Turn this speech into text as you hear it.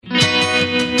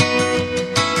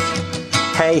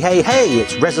Hey,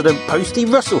 it's resident Posty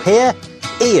Russell here.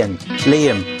 Ian,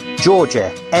 Liam,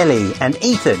 Georgia, Ellie and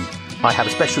Ethan. I have a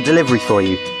special delivery for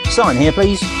you. Sign here,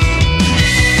 please.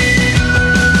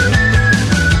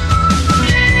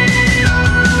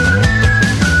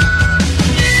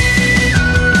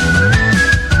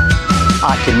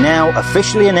 I can now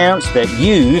officially announce that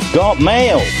you've got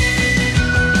mail.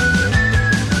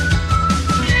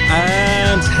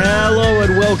 And hello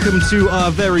and welcome to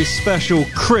our very special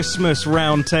Christmas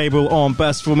roundtable on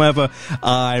Best Film Ever.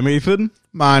 I'm Ethan.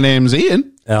 My name's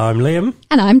Ian. I'm Liam.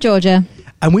 And I'm Georgia.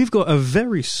 And we've got a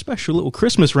very special little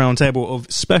Christmas roundtable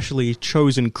of specially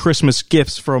chosen Christmas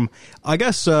gifts from, I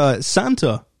guess,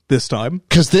 Santa this time.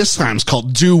 Because this time's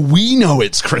called Do We Know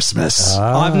It's Christmas?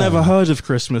 I've never heard of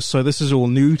Christmas, so this is all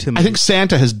new to me. I think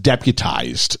Santa has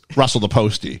deputized Russell the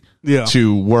Postie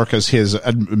to work as his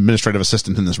administrative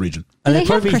assistant in this region. Do they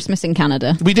have Christmas in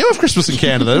Canada? We do have Christmas in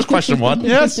Canada. There's question one.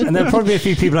 Yes. And there'll probably be a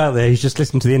few people out there who's just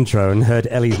listened to the intro and heard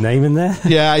Ellie's name in there.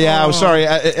 Yeah. I'm sorry.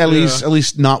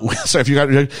 Ellie's not. Sorry if you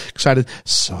got excited.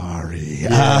 Sorry.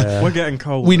 We're getting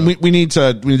cold. We need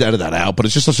to edit that out. But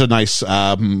it's just such a nice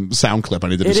sound clip. I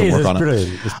need to do some work on it.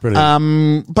 It's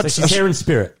brilliant. But so she's here in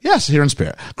spirit. Yes, here in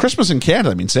spirit. Christmas in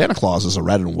Canada. I mean, Santa Claus is a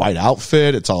red and white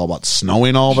outfit. It's all about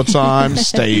snowing all the time,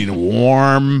 staying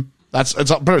warm. It's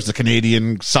the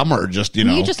Canadian summer, just, you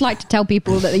know. You just like to tell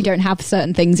people that they don't have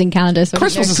certain things in Canada. So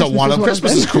Christmas isn't one of them.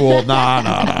 Christmas is cool.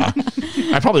 Nah.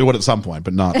 I probably would at some point,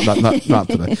 but not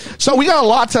today. So we got a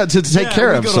lot to take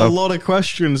care of. We got a lot of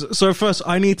questions. So first,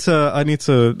 I need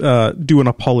to do an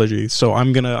apology. So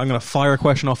I'm gonna fire a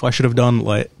question off I should have done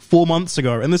like 4 months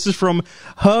ago, and this is from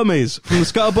Hermes from the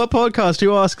Scuttlebutt podcast,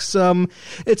 who asks,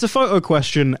 it's a photo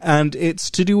question, and it's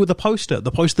to do with the poster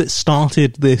that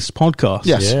started this podcast.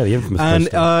 Yes. Yeah, the infamous and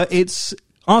poster. it's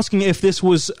asking if this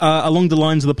was along the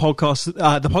lines of the podcast,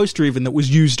 the poster even that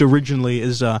was used originally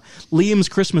as Liam's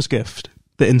Christmas gift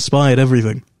that inspired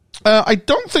everything. I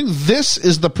don't think this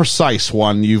is the precise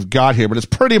one you've got here, but it's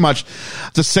pretty much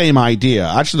the same idea.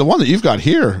 Actually, the one that you've got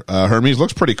here, Hermes,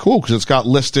 looks pretty cool because it's got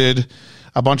listed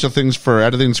a bunch of things for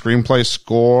editing, screenplay,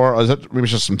 score. Or is that maybe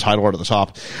just some title art at the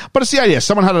top? But it's the idea.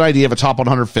 Someone had an idea of a top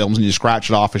 100 films, and you scratch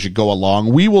it off as you go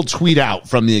along. We will tweet out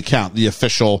from the account the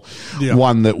official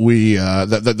one that we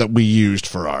that we used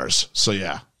for ours. So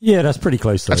yeah. Yeah, that's pretty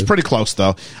close, though. That's pretty close,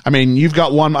 though. I mean, you've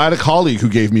got one. I had a colleague who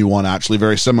gave me one, actually,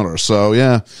 very similar. So,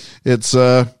 yeah, it's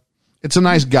a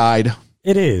nice guide.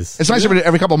 It is. It's nice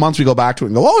every couple of months we go back to it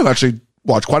and go, we've actually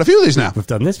watched quite a few of these now. We've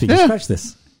done this. We can scratch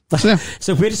this. Yeah.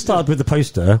 So if we had started with the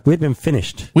poster, we'd been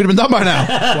finished. We'd have been done by now.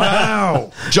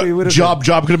 Wow. Job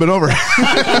could have been over. And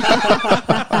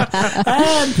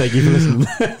thank you for listening.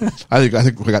 I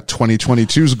think we got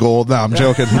 2022's gold. No, I'm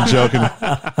joking.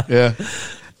 Yeah.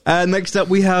 Next up,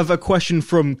 we have a question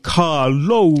from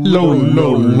Carlo.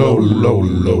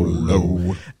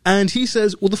 And he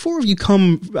says, well, the four of you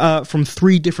come from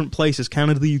 3 different places,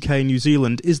 Canada, the UK, and New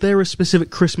Zealand. Is there a specific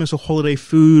Christmas or holiday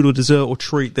food or dessert or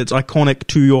treat that's iconic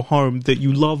to your home that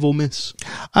you love or miss?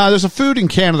 There's a food in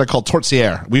Canada called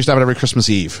tourtière. We used to have it every Christmas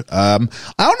Eve. I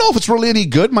don't know if it's really any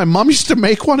good. My mom used to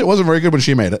make one. It wasn't very good when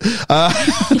she made it.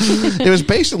 It was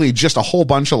basically just a whole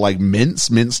bunch of like minced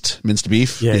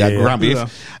beef, ground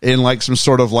beef, in like some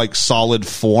sort of like solid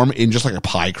form in just like a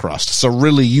pie crust. So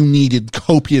really, you needed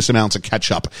copious amounts of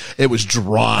ketchup. It was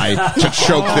dry to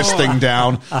choke this thing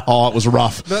down. Oh, it was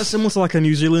rough. That's similar to like a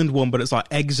New Zealand one, but it's like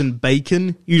eggs and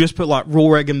bacon. You just put like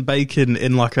raw egg and bacon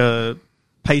in like a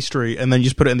pastry and then you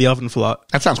just put it in the oven for that.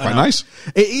 That sounds quite nice.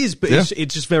 It is, but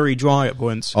it's just very dry at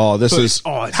points. Oh,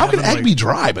 how can egg be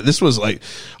dry? But this was like,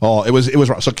 it was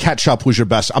rough. So ketchup was your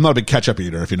best. I'm not a big ketchup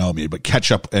eater, if you know me, but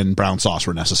ketchup and brown sauce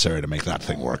were necessary to make that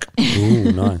thing work.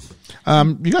 Ooh, nice.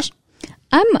 You guys?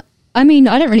 I mean,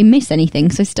 I don't really miss anything.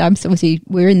 So obviously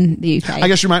we're in the UK. I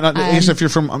guess you might not. I guess if you're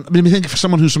from, I mean, think for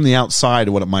someone who's from the outside,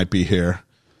 what it might be here.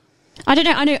 I don't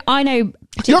know. I know.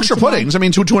 Yorkshire puddings. I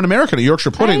mean, to an American, a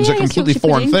Yorkshire pudding's a completely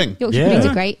foreign thing. Yorkshire puddings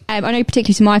are great. I know,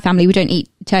 particularly to my family, we don't eat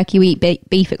turkey. We eat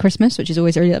beef at Christmas, which is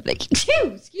always really lovely.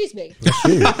 Excuse me.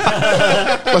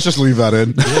 Let's just leave that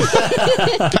in.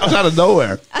 That was out of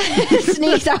nowhere.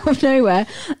 Sneaks out of nowhere.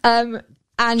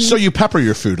 And so you pepper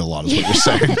your food a lot, is what you're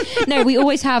saying. No, we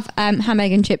always have ham,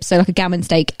 egg, and chips. So like a gammon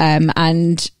steak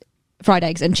and fried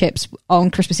eggs and chips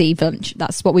on Christmas Eve lunch.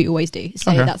 That's what we always do.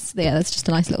 So that's just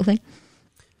a nice little thing.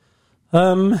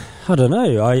 I don't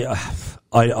know.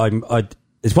 I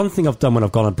it's one thing I've done when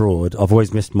I've gone abroad. I've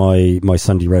always missed my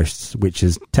Sunday roasts, which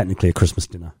is technically a Christmas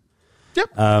dinner. Yep.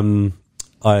 I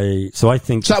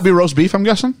think so. That'll be roast beef, I'm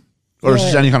guessing, or is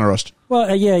it any kind of roast? Well,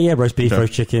 roast beef,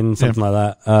 roast chicken, something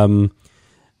like that.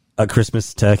 At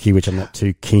Christmas, turkey, which I'm not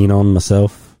too keen on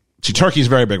myself. See, turkey's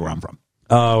very big where I'm from.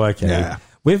 Oh, okay. Yeah.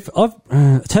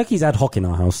 Turkey's ad hoc in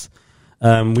our house.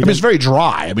 It's very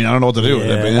dry. I mean, I don't know what to do with it.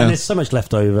 But and there's so much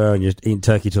left over, and you're eating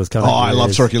turkey till it's kind of. Oh, I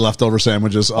love turkey leftover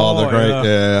sandwiches. Oh, they're great.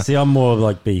 Yeah. See, I'm more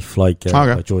like beef, like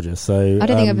Georgia. So I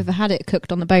don't think I've ever had it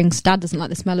cooked on the bones. Dad doesn't like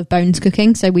the smell of bones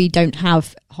cooking, so we don't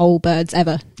have whole birds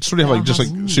ever. So do you have so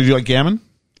do you like gammon?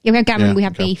 Yeah, we have gammon. We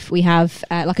have beef. We have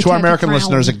like a. To our American crown.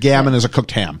 listeners, a gammon is a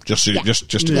cooked ham. Just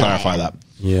to clarify that.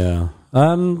 Yeah.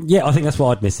 I think that's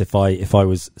what I'd miss if I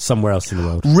was somewhere else in the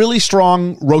world. Really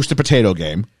strong roasted potato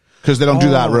game. Because they don't do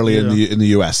that really in the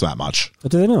US that much. But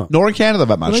do they not? Nor in Canada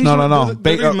that much. No.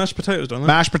 They do mashed potatoes, don't they?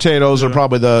 Mashed potatoes are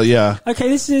probably Okay,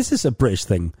 this is a British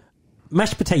thing.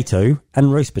 Mashed potato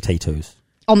and roast potatoes.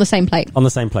 On the same plate. On the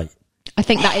same plate. I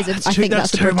think that is I think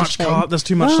that's a too British much thing. carb. That's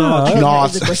too much starch. No,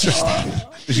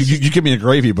 you give me a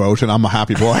gravy boat and I'm a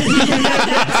happy boy.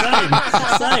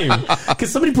 Same.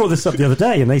 Because somebody brought this up the other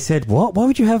day and they said, what? Why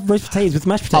would you have roast potatoes with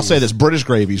mashed potatoes? I'll say this, British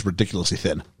gravy is ridiculously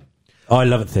thin. Oh, I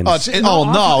love it thin. It's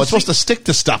supposed to stick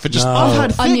to stuff. It just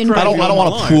I've had onion. I don't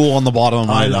want a pool on the bottom of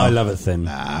my I love it thin.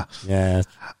 Nah. Yeah.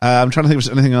 I'm trying to think if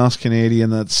there's anything else Canadian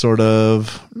that's sort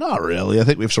of not really. I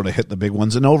think we've sort of hit the big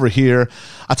ones. And over here,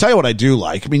 I'll tell you what I do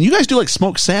like. I mean, you guys do like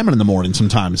smoked salmon in the morning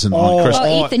sometimes. On Christmas.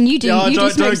 Well, Ethan, you do. Yeah, you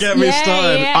don't get me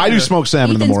started. I do smoked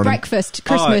salmon in the Ethan's morning. breakfast,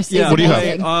 Christmas. Yeah, is what do you have?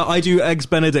 amazing. I do eggs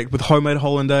Benedict with homemade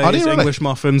hollandaise, Oh, do you really? English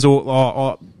muffins,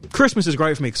 or Christmas is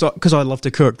great for me because I love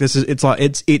to cook.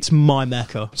 It's my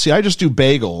mecca. See, I just do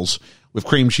bagels with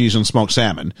cream cheese and smoked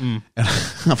salmon, and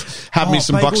have me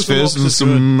some Bucks bagels and Fizz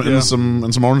and lobster's some good. Yeah.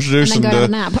 and some orange juice, And then go have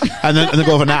a nap. and then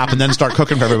go have a nap, and then start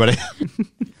cooking for everybody.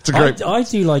 It's a great. I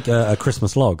do like a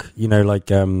Christmas log. You know, like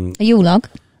A Yule log.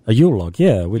 a Yule log.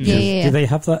 Yeah. Which Yeah. do they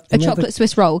have that? A chocolate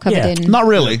Swiss roll covered Yeah. in. Not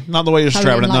really, not the way you're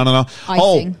Covered describing it. in, No.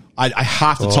 icing. I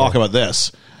have to talk about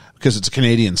this because it's a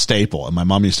Canadian staple, and my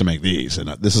mom used to make these, and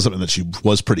this is something that she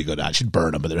was pretty good at. She'd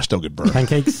burn them, but they're still good burn.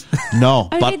 Pancakes. No,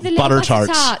 Oh, but the little butter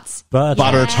tarts.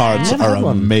 Butter tarts Never are had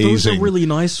one. Those amazing. are really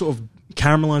nice, sort of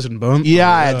caramelized and burnt.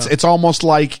 Yeah, it's almost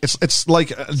like it's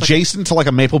like adjacent to like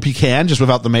a maple pecan, just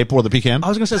without the maple or the pecan. I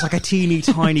was going to say it's like a teeny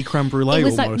tiny creme brulee It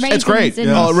was like almost. It's great. raisins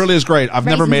and- Oh, it really is great. I've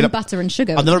never raisins made and it. butter and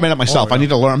sugar. I've never made it myself. I need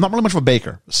to learn. I'm not really much of a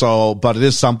baker, but it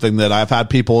is something that I've had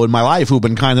people in my life who've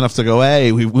been kind enough to go,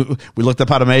 "Hey, we looked up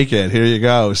how to make it. Here you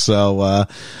go." So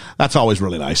that's always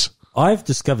really nice. I've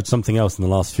discovered something else in the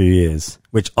last few years,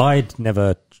 which I'd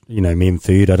never, me in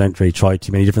food, I don't really try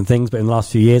too many different things, but in the last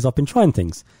few years I've been trying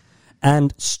things.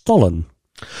 And Stollen.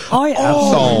 I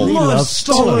absolutely love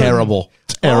Stollen. Terrible.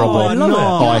 Oh, I love it. Oh,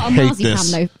 I You're not a hate marzipan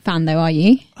this. fan, though, are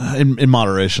you? In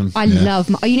moderation. I love,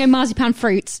 marzipan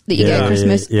fruits that you get Yeah, at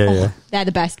Christmas. yeah. Oh, they're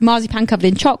the best. Marzipan covered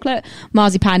in chocolate,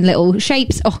 marzipan little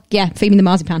shapes. Oh, yeah, feed me the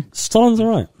marzipan. Stollen's all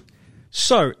right.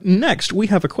 So next we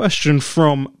have a question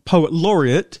from poet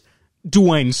laureate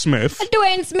Dwayne Smith.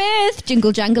 Dwayne Smith,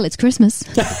 jingle jangle, it's Christmas.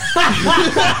 We've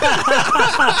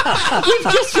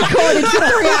just recorded for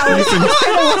 3 hours. I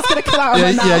don't know what's going to come out of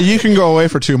my mouth. Yeah, you can go away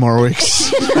for 2 more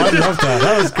weeks. I love that.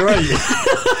 That was great.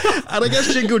 And I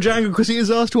guess Jingle Jangle, because he has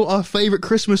asked what our favourite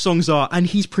Christmas songs are, and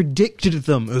he's predicted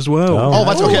them as well. Oh,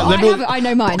 that's okay. I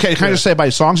know mine. Okay, can I just say by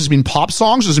songs? Does it mean pop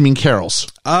songs or does it mean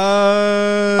carols?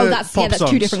 That's pop two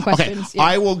songs. different Okay, questions. Yeah.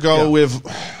 I will go with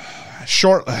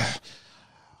short.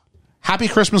 Happy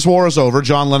Christmas War is Over,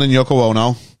 John Lennon, Yoko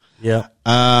Ono. Yeah.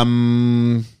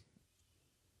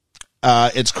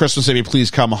 It's Christmas, Baby, Please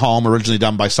Come Home, originally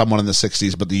done by someone in the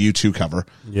 60s, but the U2 cover.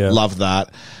 Yeah. Love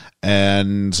that.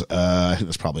 And I think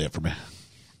that's probably it for me.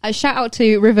 A shout out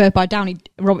to River by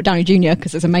Robert Downey Jr.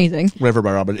 because it's amazing. River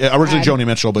by Robert. Originally Joni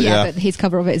Mitchell, but yeah. But his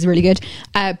cover of it is really good.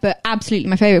 But absolutely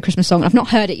my favourite Christmas song, I've not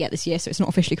heard it yet this year, so it's not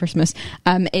officially Christmas,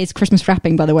 is Christmas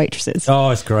Wrapping by the Waitresses.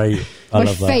 Oh, it's great. I my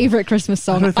love that. favourite Christmas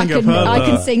song. I don't think I've heard I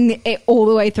can that. sing it all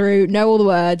the way through, know all the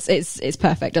words. It's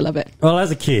perfect. I love it. Well, as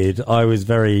a kid, I was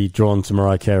very drawn to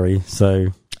Mariah Carey, so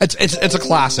It's a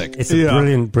classic. it's a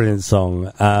brilliant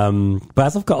song. But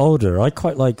as I've got older, I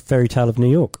quite like Fairy Tale of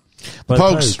New York. by the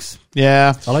Pogues.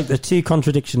 Yeah. I like the two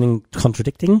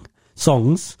contradicting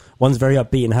songs. One's very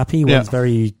upbeat and happy. One's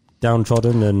very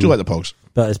downtrodden. And Do like the Pogues.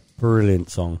 but it's a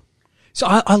brilliant song. So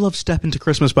I love Step Into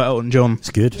Christmas by Elton John. It's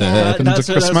good. That's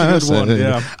a good one,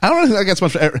 yeah. I don't think that gets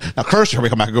much. Now, Kirsten, here we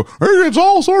come back and go, hey, it's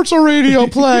all sorts of radio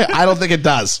play. I don't think it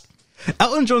does.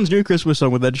 Elton John's new Christmas song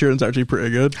with Ed Sheeran's actually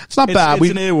pretty good. It's not bad. It's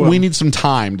an earworm. We need some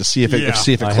time to see if it Yeah.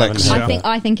 clicks. haven't-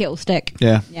 I think it'll stick.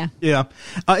 Yeah. Yeah. Yeah,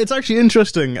 it's actually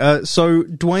interesting. So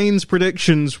Dwayne's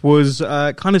predictions was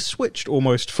kind of switched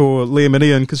almost for Liam and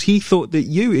Ian because he thought that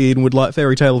you, Ian, would like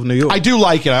Fairy Tale of New York. I do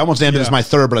like it. I almost named it as my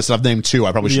third, but I said I've named 2.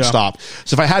 I probably should Yeah. stop.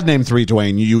 So if I had named 3,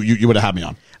 Dwayne, you would have had me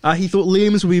on. He thought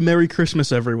Liam's would be Merry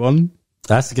Christmas, everyone.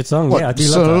 That's a good song. What? Yeah, I do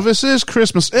So love that. this is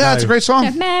Christmas. Yeah, it's a great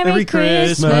song. Merry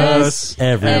Christmas,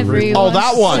 everyone. Oh,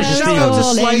 that one. Shout out to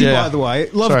Slade, Yeah. by the way.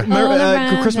 Love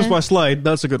Sorry. Christmas by Slade.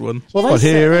 That's a good one. Well, But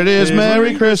here it is,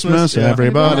 Merry Christmas, Yeah.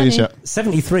 everybody's. Yeah.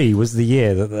 73 was the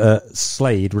year that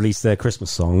Slade released their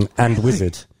Christmas song and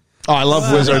Wizard. Oh, I love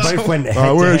They Wizards. both went head I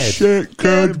to wish head. it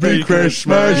could be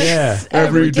Christmas Yeah.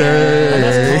 every And day.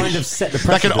 that's kind of set the That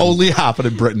precedent. can only happen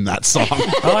in Britain, that song.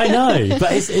 I know,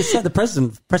 but it's set the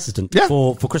precedent Yeah.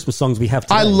 for Christmas songs we have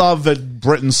today. I love that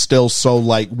Britain's still so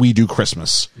like, we do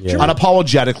Christmas. Yeah.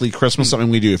 Unapologetically, Christmas is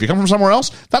something we do. If you come from somewhere else,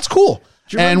 that's cool.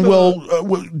 you And remember-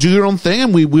 we'll do your own thing,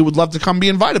 and we would love to come be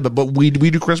invited. But we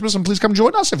do Christmas, and please come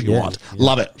join us if you Yeah. want.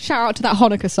 Love it. Shout out to that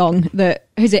Hanukkah song that,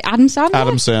 who's it, Adam Sandler?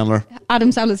 Adam Sandler. Adam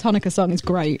Sandler's Hanukkah song is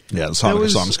great. Yeah, the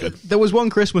song's good. There was one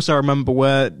Christmas I remember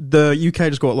where the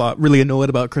UK just got like really annoyed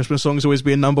about Christmas songs always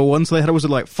being number one. So they had always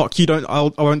like, "Fuck you, I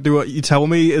won't do what you tell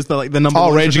me." Is the like the number? Oh,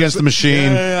 one Rage for Against the Christmas.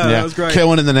 Machine. Yeah, that was great.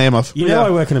 Killing in the name of. You know, Yeah. I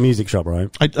work in a music shop, right?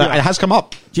 It has come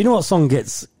up. Do you know what song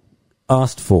gets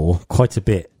asked for quite a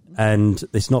bit? And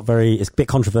it's a bit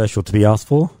controversial to be asked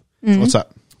for. What's that?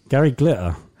 Gary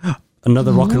Glitter.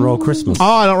 Another rock and roll Christmas. Oh,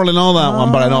 I don't really know that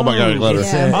one, but I know about Gary Glitter.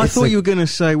 It's Yeah. I it's thought you were gonna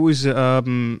say was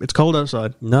it's cold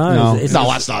outside. No, No,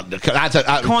 that's not.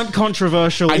 That's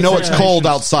Controversial. I know it's Yeah. cold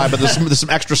outside, but there's some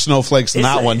extra snowflakes in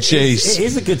that one. It Jeez.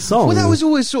 is a good song. Well, that was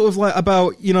always sort of like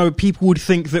about people would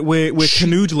think that we're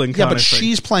canoodling. Yeah, Kind but of thing.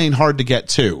 she's playing hard to get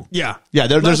too. Yeah. Yeah,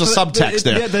 there's a That's- subtext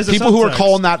there. yeah, there's a People who are subtext.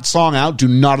 calling that song out do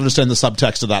not understand the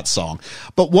subtext of that song.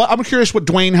 But what I'm curious what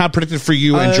Dwayne had predicted for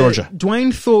you in Georgia.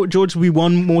 Dwayne thought Georgia would be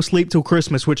One More Sleep Till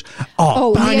Christmas, which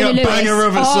banger Leona Lewis.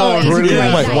 of a Oh, song. it's Really?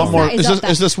 great. Wait, That one is- more. that Is up this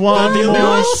there. is this one One more?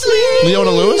 more sleep. Leona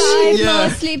Lewis? Five Yeah. more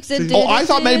sleeps a Oh, I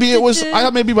thought maybe it was. I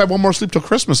thought maybe by One More Sleep Till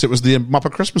Christmas, it was the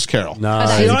Muppet Christmas Carol. No.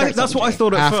 that See, is a great that's song, what I too.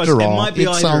 thought at first. After It all, might be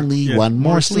it's either. only Yeah. one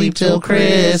more sleep till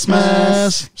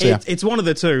Christmas. So, yeah. It's one of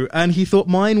the two, and he thought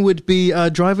mine would be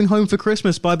 "Driving Home for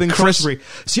Christmas" by Bing Crosby.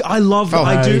 See, I love that. Oh,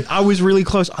 I do. hey. I was really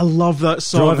close. I love that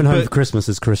song. Driving Home but- for Christmas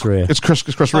is Chris Rea. It's Chris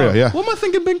Rea, yeah. What am I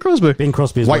thinking? Bing Crosby. Bing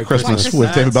Crosby is White Christmas Christmas. with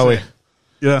David That's Bowie. it.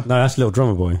 Yeah. No, that's Little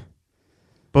Drummer Boy.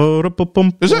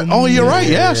 Is it? Oh, you're right.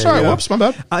 Yeah, sorry. yeah. Whoops, my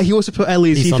bad. He also put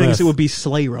Ellie's. Peace He on thinks Earth. it would be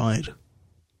Sleigh Ride.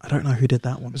 I don't know who did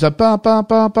that one. Is that ba ba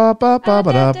ba ba ba ba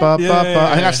ba da ba ba ba? I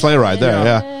think that's Sleigh Ride there.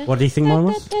 Yeah. What do you think mine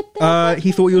was?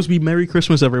 He thought yours would be "Merry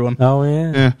Christmas, Everyone." Oh,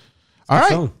 yeah. Yeah. All right.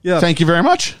 song. Yeah. Thank you very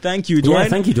much. Thank you, Dwayne. Yeah,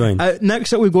 thank you, Dwayne.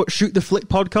 Next up, we've got Shoot the Flick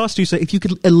podcast. Who say if you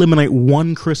could eliminate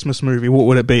one Christmas movie, what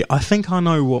would it be? I think I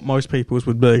know what most people's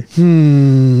would be.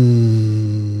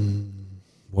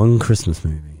 One Christmas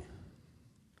movie.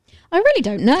 I really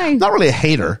don't know. Not really a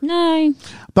hater, No.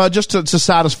 but just to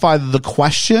satisfy the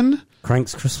question,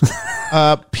 Crank's Christmas.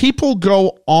 people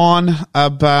go on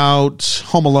about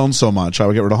Home Alone so much. I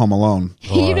would get rid of Home Alone.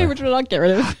 You know which one I'd get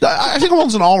rid of. I think Home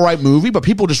Alone's an all right movie, but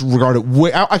people just regard it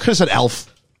way. I could have said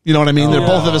Elf. You know what I mean? They're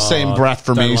both in the same breath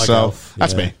for Don't me. like So Elf.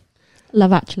 that's Yeah. me.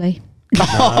 Love Actually.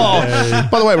 Oh,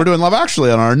 by the way, we're doing Love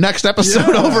Actually on our next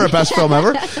episode over at Best Film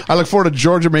Ever. I look forward to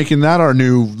Georgia making that our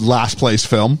new last place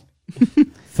film.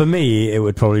 For me, it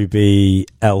would probably be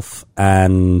Elf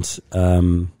and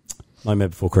Nightmare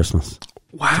Before Christmas.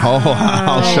 Oh,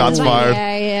 wow. Shots fired.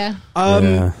 Yeah.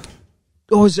 Yeah.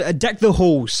 Oh, is it Deck the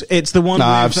Halls? It's the one.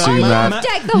 Nah, with, I've seen that.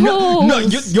 Deck the Halls. No,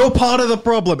 you're part of the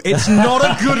problem. It's not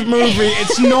a good movie.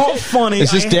 It's not funny.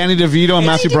 Is this Danny DeVito and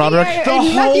Matthew Broderick?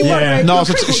 Yeah.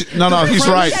 No, no, he's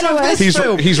right.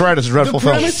 He's right. It's a dreadful The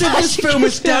film. premise of this film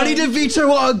is Danny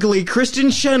DeVito ugly, Kristen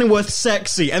Chenoweth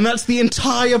sexy, and that's the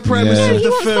entire premise Yeah. of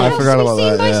the film. I forgot about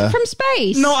that, yeah. From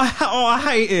space. No, I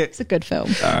hate it. It's a good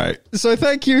film. All right. So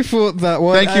thank you for that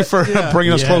one. Thank you for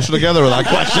bringing us Yeah. closer together with that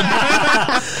question.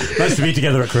 Nice to be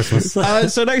together at Christmas.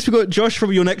 So next we've got Josh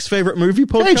from Your Next Favorite Movie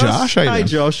podcast. Hey, Josh. How you Hi, doing?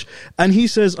 Josh. And he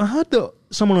says, I heard that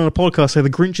someone on a podcast say the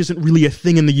Grinch isn't really a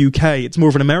thing in the UK. It's more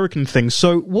of an American thing.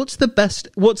 So what's the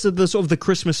sort of the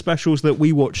Christmas specials that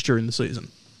we watch during the season?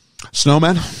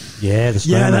 Snowman. Yeah, the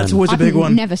Yeah, Snowman. that's always a big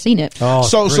one. Never seen it. Oh,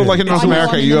 So like in North I know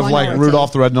America, I'm you in have the like minority.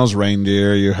 Rudolph the Red-Nosed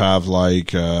Reindeer. You have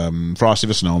like Frosty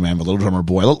the Snowman, the Little Drummer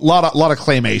Boy. A lot of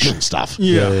claymation stuff.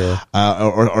 Yeah.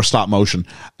 Or stop motion.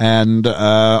 And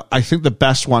I think the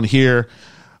best one here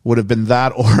would have been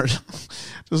that, or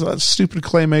just that stupid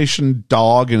claymation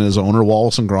dog and his owner,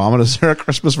 Wallace and Gromit. Is there a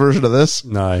Christmas version of this?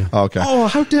 No. Okay. Oh,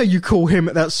 how dare you call him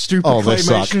that stupid Oh, they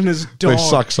suck. claymation as dog? They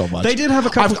suck so much. They did have a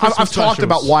couple of I've Christmas talked specials.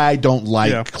 about why I don't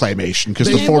like Yeah. claymation, because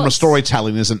They- the form of What's-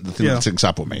 storytelling isn't the thing Yeah. that syncs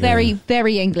up with me. Very,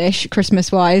 very English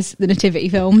Christmas-wise. The nativity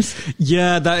films.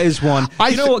 Yeah, that is one.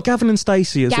 You know what? Gavin and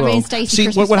Stacey as Gavin well. and Stacey. See,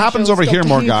 Christmas what happens specials, over here Doctor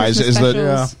more, Who guys, Christmas is that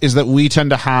specials. is that we tend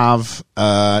to have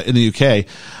in the UK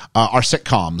our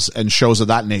sitcoms and shows of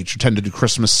that nature tend to do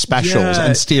Christmas specials Yeah.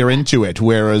 and steer into it,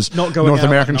 whereas Not going North out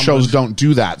American like shows numbers. don't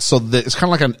do that. So it's kind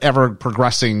of like an ever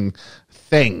progressing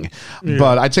thing.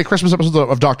 But I'd say Christmas episodes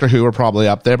of Doctor Who are probably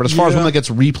up there. But as far as Yeah. one that gets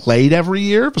replayed every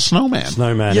year, the Snowman.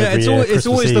 Snowman. Yeah, every it's year, always, it's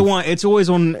Christmas always the Eve. one. It's always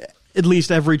on at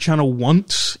least every channel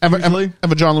once. Usually.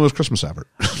 Ever John Lewis Christmas advert.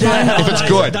 If it's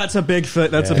good. That's a big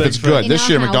fit. That's a If big it's fit. good. In This our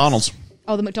year, house- McDonald's.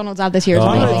 Oh, the McDonald's ad this year is Oh.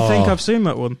 I amazing. don't think I've seen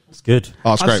that one. It's good.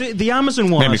 Oh, it's I've great. seen the Amazon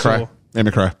one. Made me I saw. cry. Made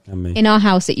me cry. And me. In our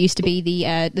house, it used to be the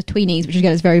Tweenies, which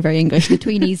again is very, very English. The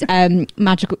Tweenies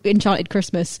magical enchanted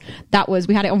Christmas. That was,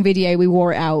 we had it on video. We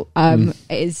wore it out. It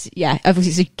is, yeah,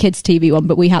 obviously it's a kids' TV one,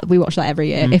 but we watch that every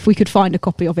year. If we could find a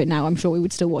copy of it now, I'm sure we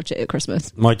would still watch it at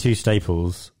Christmas. My two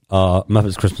staples are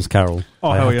Muppets Christmas Carol. Oh,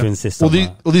 I hell have yeah. to insist Well,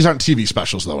 on that. these aren't TV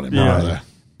specials though anymore, Yeah. are they?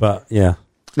 But yeah.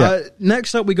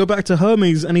 Next up, we go back to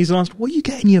Hermes, and he's asked, "What are you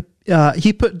getting your?"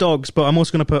 He put dogs, but I'm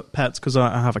also going to put pets because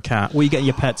I have a cat. What are you getting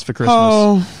your pets for Christmas?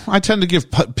 Oh, I tend to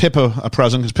give Pip a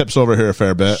present because Pip's over here a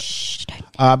fair bit.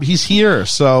 He's here,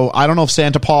 so I don't know if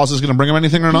Santa Paws is going to bring him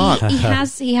anything or not.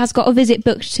 He has got a visit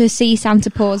booked to see Santa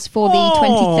Paws for the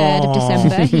 23rd of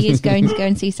December. He is going to go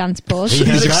and see Santa Paws.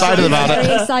 He's excited about it.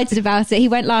 Very excited about it. He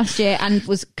went last year and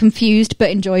was confused but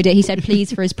enjoyed it. He said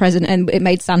please for his present and it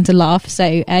made Santa laugh. So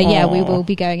yeah, we will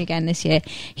be going again this year.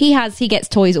 He gets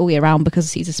toys all year round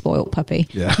because he's a spoiled puppy.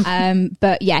 Yeah.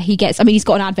 But yeah, he's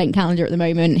got an advent calendar at the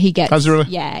moment. He gets Has he really?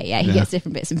 Yeah, he gets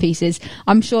different bits and pieces.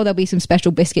 I'm sure there'll be some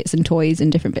special biscuits and toys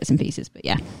and different bits and pieces. But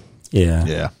yeah, Yeah.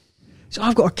 Yeah. So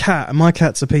I've got a cat, and my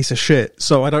cat's a piece of shit.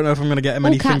 So I don't know if I'm going to get him All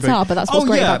anything. cats are, but that's what's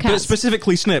great about but cats.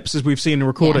 specifically Snips, as we've seen in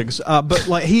recordings. But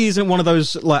like, he isn't one of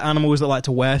those like animals that like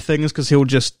to wear things because he'll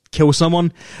just kill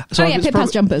someone. So Oh, yeah, it's Pip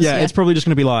has jumpers, Yeah, yeah. it's probably just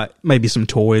going to be like maybe some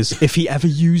toys if he ever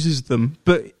uses them.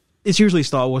 But it's usually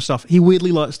Star Wars stuff. He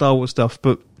weirdly likes Star Wars stuff,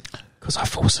 but because I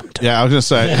force him to. Yeah, I was going to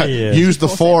say, Yeah. use the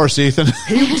Force, Ethan.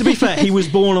 To be fair, he was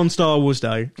born on Star Wars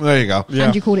Day. There you go.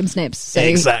 and you called him Snips. So,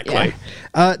 Exactly.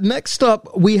 yeah. Next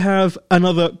up, we have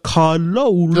another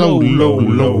Carlo.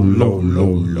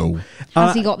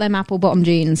 Has he got them apple bottom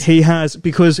jeans? He has,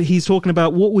 because he's talking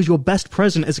about what was your best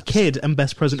present as a kid and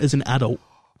best present as an adult.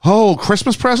 Oh,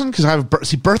 Christmas present? Because I have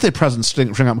birthday presents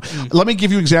string up. Let me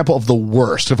give you an example of the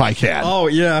worst, if I can. Oh,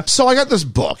 yeah. So I got this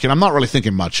book, and I'm not really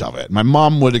thinking much of it. My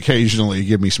mom would occasionally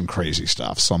give me some crazy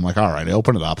stuff. So I'm like, all right, I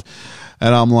open it up,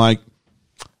 and I'm like,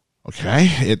 okay,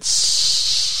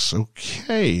 it's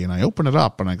okay. And I open it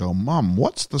up, and I go, Mom,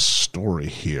 what's the story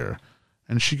here?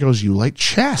 And she goes, you like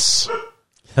chess?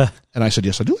 And I said,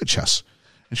 yes, I do like chess.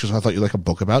 And she goes, I thought you like a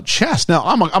book about chess. Now,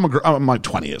 I'm like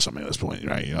 20 or something at this point,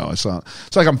 right? You know, it's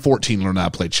like I'm 14 learning how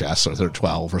to play chess, or they're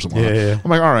 12 or something. Yeah. I'm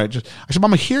like, all right. I said,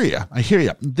 Mom, I hear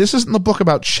you. This isn't the book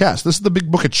about chess. This is the big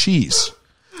book of cheese.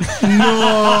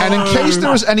 No. And in case there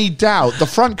was any doubt, the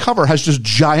front cover has just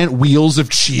giant wheels of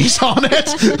cheese on it.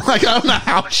 Like, I don't know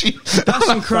how she. That's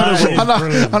incredible. I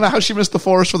don't know how she missed the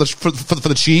forest for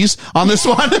the cheese on this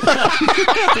one. Did you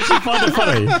find it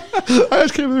funny? I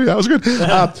just can't believe that was good.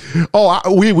 It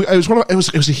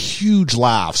was a huge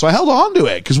laugh. So I held on to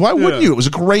it because why wouldn't you? It was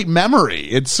a great memory.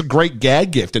 It's a great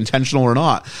gag gift, intentional or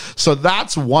not. So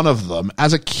that's one of them.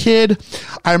 As a kid,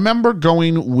 I remember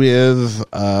going with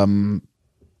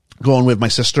my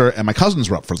sister, and my cousins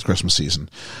were up for the Christmas season,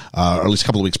 or at least a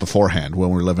couple of weeks beforehand when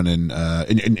we were living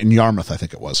in Yarmouth, I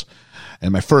think it was,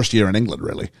 in my first year in England,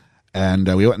 really. And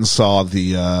we went and saw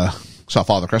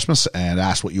Father Christmas and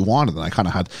asked what you wanted. And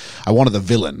I wanted the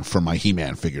villain for my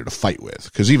He-Man figure to fight with.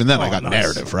 Because even then I got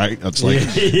narrative, right? It's like,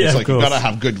 Yeah, you gotta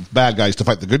have good bad guys to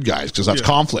fight the good guys because that's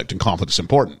conflict, and conflict is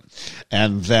important.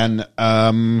 And then, I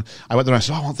went there and I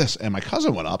said, I want this. And my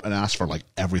cousin went up and asked for like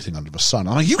everything under the sun.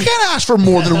 I'm like, you can't ask for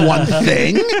more than one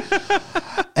thing.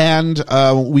 And,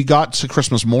 we got to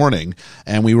Christmas morning,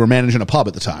 and we were managing a pub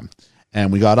at the time.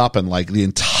 And we got up, and like the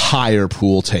entire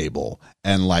pool table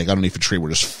and like underneath a tree were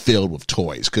just filled with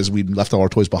toys because we'd left all our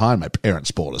toys behind. My parents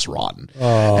spoiled us rotten.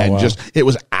 It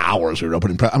was hours we were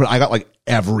opening. I got like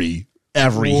every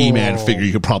He-Man figure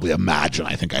you could probably imagine.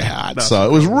 I think I had.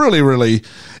 It was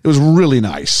really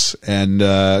nice, and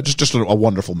just a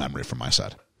wonderful memory from my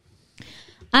side.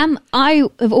 I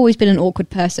have always been an awkward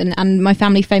person, and my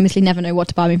family famously never know what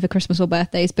to buy me for Christmas or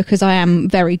birthdays because I am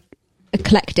very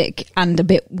eclectic and a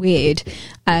bit weird,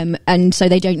 and so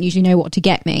they don't usually know what to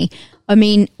get me. I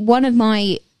mean, one of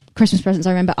my Christmas presents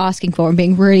I remember asking for and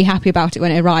being really happy about it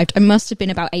when it arrived, I must have been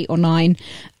about 8 or 9,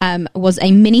 was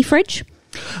a mini fridge.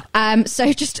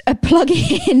 So just a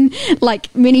plug-in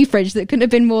like mini fridge that couldn't have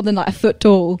been more than like a foot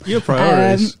tall. Your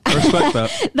priorities. I respect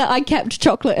that. That I kept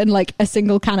chocolate and like a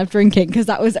single can of drinking because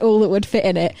that was all that would fit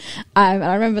in it. And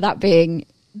I remember that being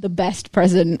the best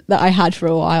present that I had for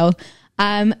a while.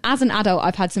 As an adult,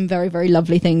 I've had some very, very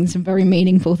lovely things and very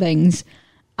meaningful things.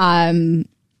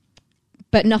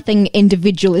 But nothing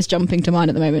individual is jumping to mind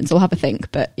at the moment, so I'll have a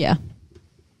think. But yeah.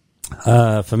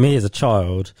 For me as a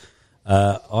child,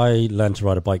 I learned to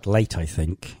ride a bike late, I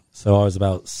think. So I was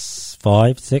about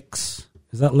 5, 6.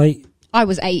 Is that late? I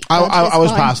was 8. I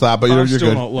was past that, but you're still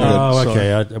good. not You're long.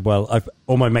 good. Oh, okay.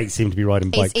 All my mates seem to be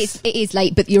riding bikes. It is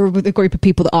late, but you're with a group of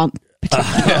people that aren't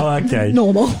particularly Oh, okay.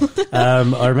 normal.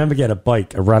 I remember getting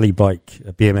a rally bike,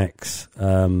 a BMX,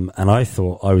 and I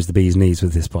thought I was the bee's knees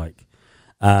with this bike.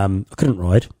 I couldn't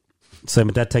ride, so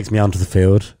my dad takes me out onto the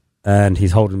field, and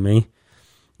he's holding me,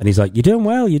 and he's like, "You're doing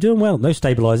well, you're doing well. No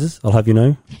stabilizers, I'll have you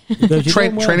know. He goes, "You're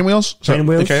doing well." Training wheels? Training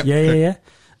wheels, Okay. yeah.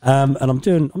 And I'm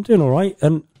doing all right,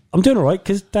 and I'm doing all right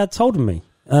because Dad's holding me,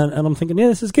 and I'm thinking, yeah,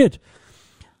 this is good.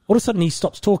 All of a sudden, he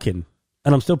stops talking,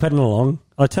 and I'm still pedaling along.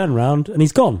 I turn around, and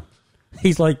he's gone.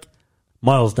 He's like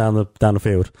miles down the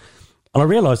field, and I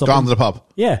realised Gone to the pub.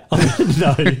 Yeah,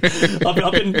 no,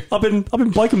 I've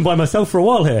been biking by myself for a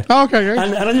while here. Oh, okay.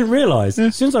 And I didn't realise.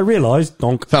 As soon as I realised,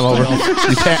 donk, Fell over.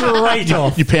 straight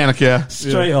off, You panic, yeah.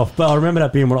 straight off. But I remember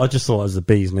that being what I just thought it was the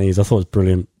bee's knees. I thought it was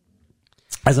brilliant.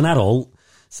 As an adult,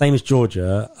 same as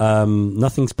Georgia,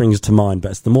 nothing springs to mind,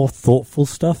 but it's the more thoughtful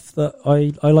stuff that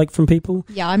I like from people.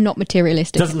 Yeah, I'm not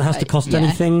materialistic. Doesn't have to cost Yeah,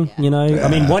 anything, yeah. you know. I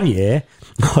mean, one year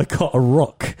I got a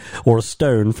rock or a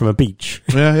stone from a beach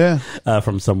Yeah.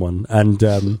 from someone, and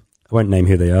I won't name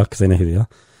who they are because they know who they are.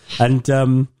 And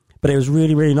but it was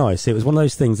really, really nice. It was one of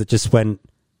those things that just went,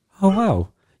 oh wow,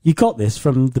 you got this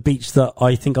from the beach that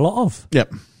I think a lot of.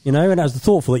 Yep. You know, and it was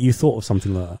thoughtful that you thought of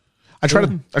something like that. I try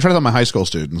to tell my high school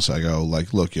students, I go,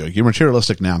 like, look, you're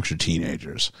materialistic now because you're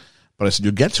teenagers. But I said,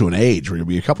 you'll get to an age where you'll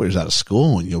be a couple of years out of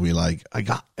school and you'll be like,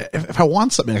 if I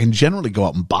want something, I can generally go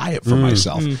out and buy it for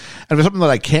myself. And if it's something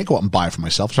that I can't go out and buy for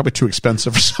myself, it's probably too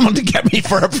expensive for someone to get me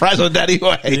for a present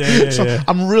anyway. So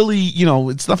I'm really,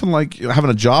 it's nothing like having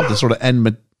a job to sort of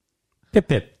end. Pip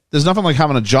pip. There's nothing like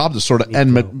having a job to sort of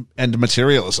end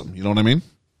materialism. You know what I mean?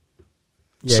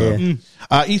 Yeah. So,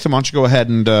 yeah. Ethan, why don't you go ahead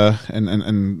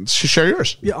and share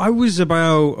yours? Yeah, I would have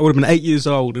been 8 years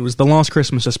old. It was the last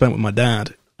Christmas I spent with my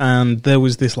dad. And there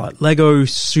was this like Lego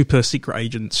Super Secret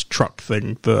Agents truck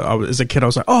thing that as a kid, I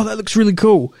was like, oh, that looks really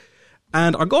cool.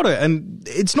 And I got it. And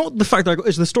it's not the fact that I got it,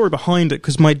 it's the story behind it,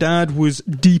 because my dad was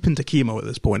deep into chemo at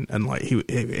this point, and like he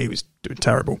was doing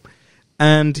terrible.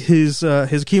 And his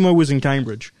chemo was in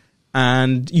Cambridge.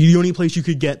 And the only place you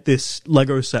could get this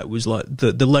Lego set was like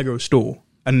the Lego store.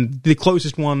 And the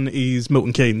closest one is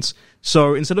Milton Keynes.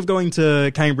 So instead of going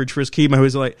to Cambridge for his chemo, he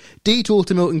was like, detour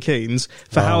to Milton Keynes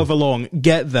for however long,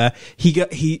 get there.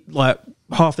 He like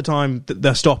half the time that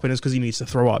they're stopping is because he needs to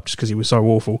throw up just because he was so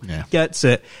awful. Yeah. Gets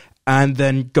it and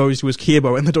then goes to his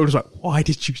chemo, and the doctor's like, why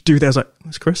did you do that? I was like,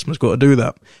 it's Christmas, got to do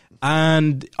that.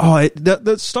 And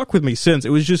that stuck with me since. It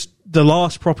was just the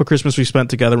last proper Christmas we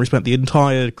spent together. We spent the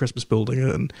entire Christmas building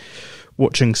it and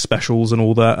watching specials and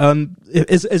all that. And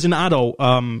as an adult,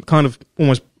 kind of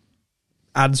almost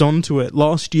adds on to it.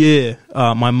 Last year,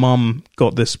 my mum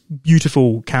got this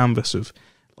beautiful canvas of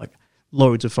like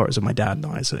loads of photos of my dad and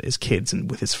I as his kids and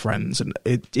with his friends, and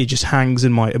it just hangs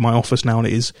in my office now, and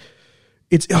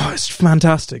it's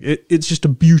fantastic. It's just a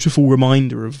beautiful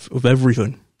reminder of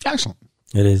everything. Excellent.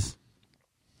 It is.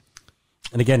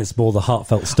 And again, it's more the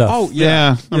heartfelt stuff. Oh,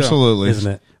 Yeah, absolutely. Isn't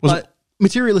it? Like,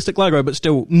 materialistic Lego, but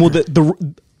still more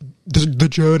the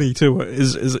journey to it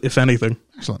is if anything.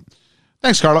 Excellent.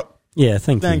 Thanks, Carla. Yeah,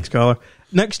 thanks. Thanks, Carla.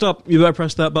 Next up, you better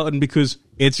press that button because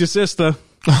it's your sister.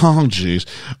 Oh, jeez.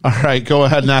 All right, go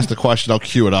ahead and ask the question. I'll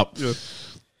cue it up.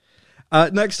 Yeah.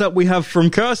 Next up, we have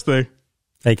from Kirsty.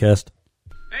 Hey, Kirst.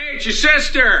 Hey, it's your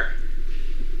sister!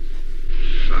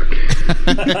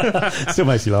 Still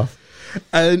makes you laugh.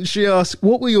 And she asks,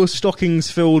 what were your stockings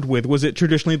filled with? Was it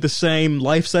traditionally the same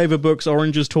Lifesaver books,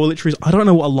 oranges, toiletries? I don't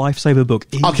know what a Lifesaver book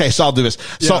is. Okay, so I'll do this.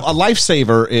 So a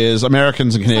lifesaver is,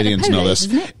 Americans and Canadians know polos,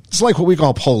 this. isn't it? It's like what we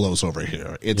call polos over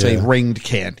here. It's a ringed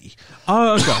candy.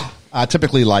 Oh, okay.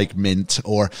 Typically like mint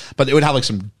but it would have like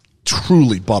some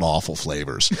truly butt awful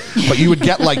flavors. But you would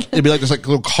get like, it'd be like this like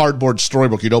little cardboard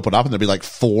storybook you'd open up and there'd be like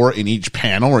 4 in each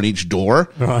panel or in each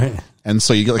door. Right. And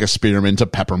so you get like a spearmint, a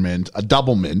peppermint, a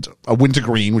double mint, a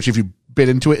wintergreen, which if you bit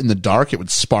into it in the dark, it would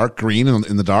spark green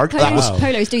in the dark.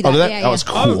 Polos do that. Oh, Yeah, that was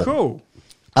cool. Oh, cool.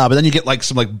 But then you get like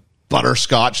some like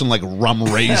butterscotch and like rum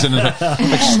raisin,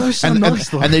 and, those sound nice,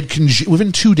 though. and they'd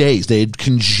within 2 days they'd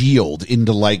congealed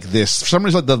into like this. For some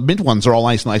reason, like the mint ones are all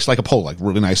nice, like a pole, like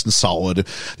really nice and solid.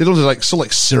 The other ones are like so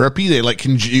like syrupy. They like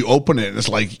you open it, and it's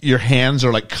like your hands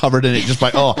are like covered in it just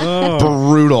by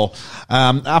brutal.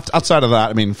 Outside of that,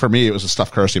 I mean, for me, it was the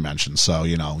stuff Kirsty mentioned. So,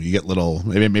 you get little,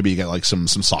 maybe you get like some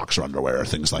socks or underwear or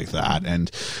things like that.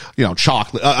 And,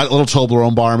 chocolate, a little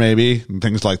Toblerone bar maybe, and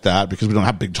things like that, because we don't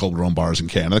have big Toblerone bars in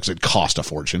Canada because it cost a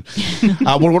fortune.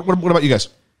 What about you guys?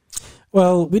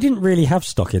 Well, we didn't really have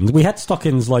stockings. We had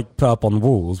stockings like put up on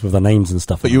walls with our names and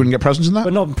stuff. But you wouldn't get presents in that?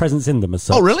 But not presents in them as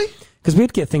such. Oh, really? Because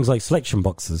we'd get things like selection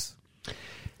boxes.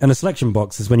 And a selection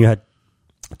box is when you had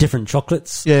different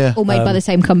chocolates. Yeah. All made by the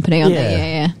same company, aren't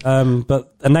they? Yeah.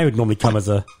 And they would normally come as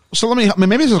a... So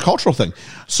maybe this is a cultural thing.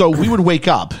 So we would wake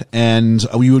up and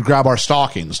we would grab our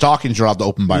stockings. Stockings you're allowed to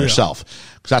open by yourself.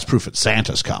 Because that's proof that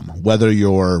Santa's come, whether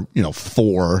you're,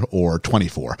 4 or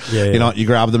 24. Yeah. You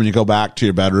grab them and you go back to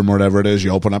your bedroom or whatever it is. You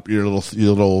open up your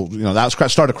little, that's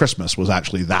start of Christmas was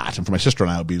actually that. And for my sister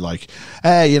and I, it would be like,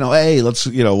 hey, let's,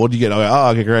 what do you get? Oh,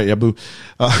 okay, great. Yeah, boo.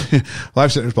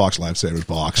 Lifesavers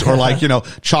box. Or like,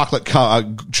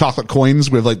 chocolate coins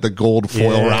with like the gold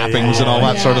foil wrappings and all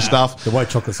that sort of stuff. The white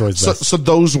chocolate's always best. So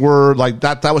those were like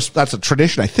that's a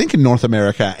tradition, I think, in North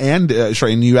America and,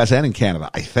 in the US and in Canada,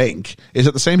 I think. Is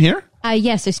it the same here?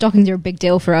 So stockings are a big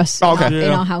deal for us Okay.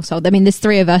 in our household. I mean, there's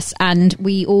 3 of us, and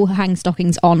we all hang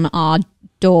stockings on our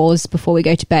doors before we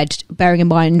go to bed, bearing in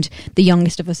mind the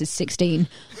youngest of us is 16.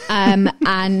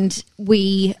 And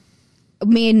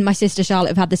me and my sister Charlotte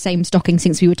have had the same stocking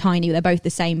since we were tiny. They're both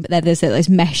the same, but there's those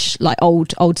mesh, like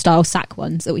old style sack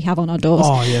ones that we have on our doors.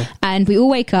 Oh, yeah. And we all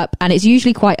wake up, and it's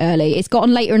usually quite early. It's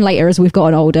gotten later and later as we've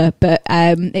gotten older, but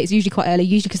it's usually quite early,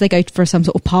 usually because they go for some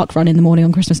sort of park run in the morning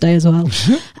on Christmas Day as well.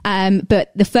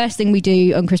 But the first thing we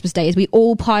do on Christmas Day is we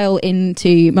all pile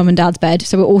into Mum and Dad's bed.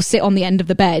 So we all sit on the end of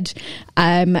the bed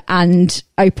and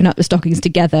open up the stockings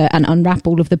together and unwrap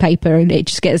all of the paper, and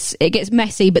it gets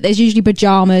messy, but there's usually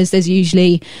pajamas, there's usually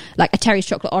like a Terry's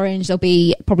chocolate orange, there'll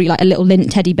be probably like a little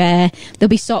lint teddy bear, there'll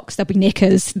be socks, there'll be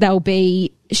knickers, there'll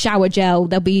be shower gel,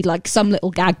 there'll be like some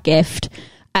little gag gift.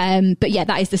 But yeah,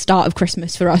 that is the start of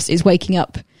Christmas for us, is waking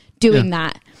up doing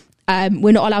that.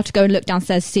 We're not allowed to go and look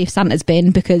downstairs to see if Santa's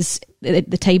been, because the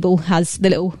table has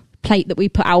the little plate that we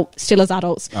put out still as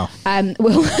adults.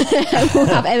 We'll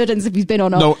have evidence if he's been or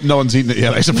not. No one's eaten it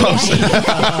yet, I suppose.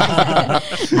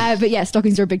 But yeah,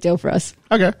 stockings are a big deal for us.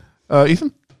 Okay.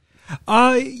 Ethan?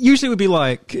 Usually it would be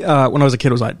like, when I was a kid,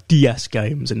 it was like DS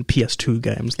games and PS2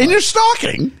 games. In your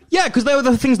stocking? Yeah, because they were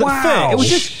the things that Wow. fit. It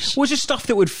was just stuff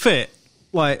that would fit.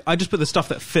 Like, I just put the stuff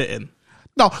that fit in.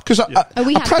 No, because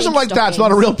we a had present big like that's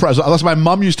not a real present. Unless my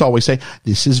mum used to always say,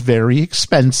 "This is very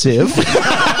expensive."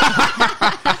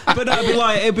 But no,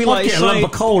 it'd be like Get a lump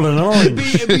of coal and an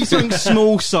orange. it'd be something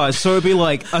small size. So it'd be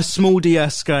like a small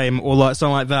DS game, or like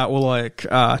something like that, or like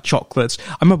chocolates.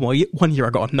 I remember one year I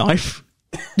got a knife.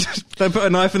 They put a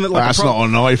knife in it. Like That's not a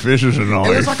knife. This is a knife.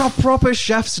 It was like a proper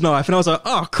chef's knife, and I was like,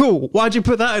 "Oh, cool! Why'd you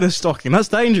put that in a stocking? That's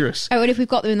dangerous." Oh, and if we've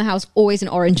got them in the house, always an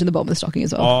orange in the bottom of the stocking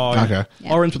as well. Oh, Okay.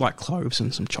 Yeah. Orange with like cloves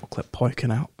and some chocolate poking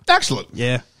out. Excellent.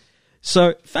 Yeah.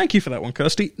 So thank you for that one,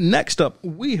 Kirsty. Next up,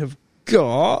 we have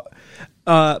got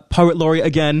poet laureate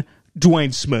again,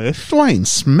 Dwayne Smith. Dwayne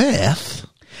Smith.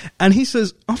 And he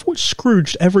says, I've watched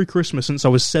Scrooged every Christmas since I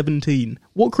was 17.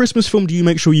 What Christmas film do you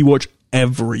make sure you watch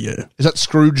every year? Is that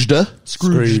Scrooged?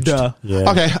 Scrooged. Yeah.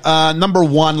 Okay. Number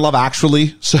 1, Love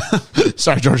Actually. So,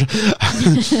 sorry, Georgia.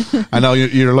 I know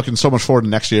you're looking so much forward to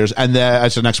next year's and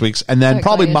next week's, and then So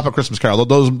probably excited. Muppet Christmas Carol.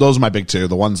 Those are my big 2.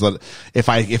 The ones that if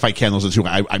I can, those are the 2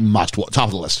 I must watch. Top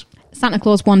of the list. Santa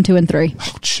Claus 1, 2, and 3. Oh,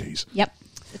 jeez. Yep,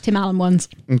 the Tim Allen ones.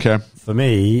 Okay. For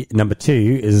me, number 2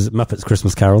 is Muppets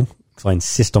Christmas Carol, because I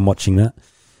insist on watching that.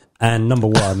 And number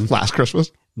 1... Last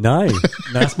Christmas. No,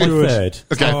 that's my third.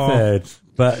 Okay. My third.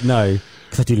 But no,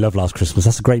 because I do love Last Christmas.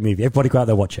 That's a great movie. Everybody go out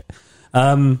there, watch it.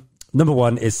 Number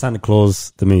 1 is Santa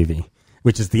Claus, the movie,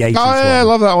 which is the 80s Oh, yeah, I one.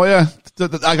 love that one, yeah.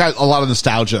 I got a lot of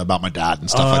nostalgia about my dad and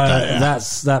stuff like that. Yeah.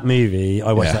 That's that movie.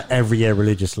 I watch Yeah. that every year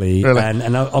religiously. Really?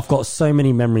 And I've got so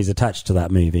many memories attached to that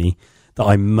movie that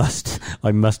I must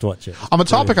watch it. On the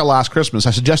topic of Last Christmas,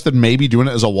 I suggested maybe doing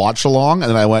it as a watch along, and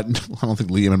then I went, I don't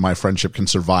think Liam and my friendship can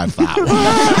survive that one.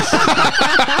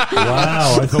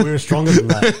 Wow, I thought we were stronger than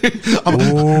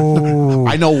that. Ooh.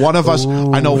 I know one of us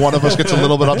gets a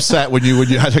little bit upset when you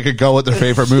had to take a go at their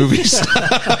favorite movies.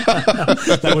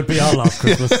 That would be our Last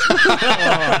Christmas.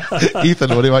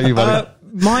 Ethan, what about you, buddy?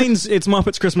 It's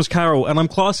Muppets Christmas Carol, and I'm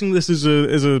classing this as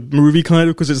a movie kind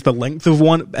of because it's the length of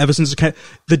one ever since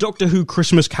the Doctor Who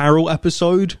Christmas Carol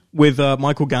episode with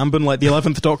Michael Gambon, like the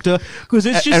 11th Doctor, because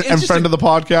it's just and friend of the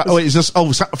podcast. Oh, wait, is this?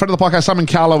 Oh, friend of the podcast. Simon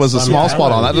Callow was a small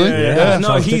spot on that, didn't he? Yeah.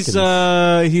 No,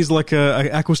 Charles he's like a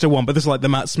Eccleston one, but this is like the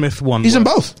Matt Smith one. He's in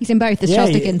both. He's in both. It's Yeah,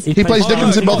 Charles he- Dickens. He plays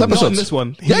Dickens in both Not in episodes. this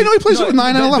one. Yeah, I know he plays it with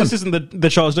 9 and 11. This isn't the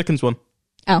Charles Dickens one.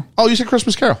 Oh, you said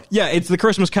Christmas Carol. Yeah, it's the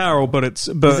Christmas Carol, but Is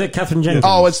it Catherine Jenkins?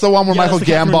 Oh, it's the one where Yeah, Michael it's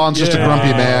the Catherine- Gambon's just a yeah. grumpy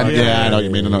man. Yeah, Yeah, I know what you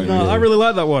mean. No, I really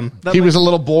like that one. That He makes- was a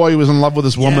little boy who was in love with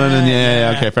this woman,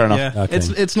 and okay, fair enough. Yeah. Okay.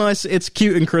 It's nice, it's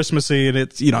cute and Christmassy, and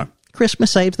it's,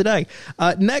 Christmas saves the day.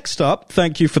 Next up,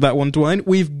 thank you for that one, Dwayne.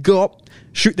 We've got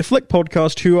Shoot the Flick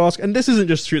podcast who ask, and this isn't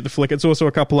just Shoot the Flick, it's also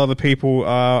a couple other people,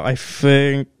 I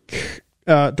think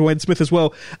Dwayne Smith as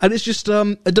well. And it's just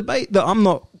a debate that I'm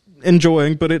not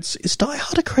enjoying, but is Die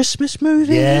Hard a Christmas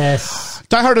movie? Yes.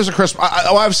 Die Hard is a Christmas.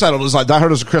 I've settled is like Die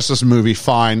Hard is a Christmas movie,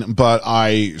 fine, but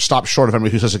I stop short of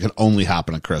anybody who says it can only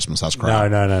happen at Christmas. That's crap.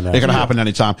 No. It can happen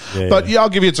anytime. But I'll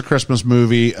give you it's a Christmas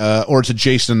movie, or it's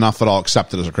adjacent enough that I'll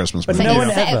accept it as a Christmas movie. no one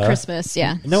set ever- at Christmas,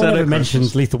 yeah. No one Set ever at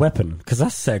mentions Lethal Weapon because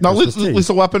that's set at No, Christmas too.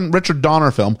 Lethal Weapon, Richard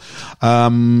Donner film.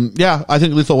 I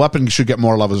think Lethal Weapon should get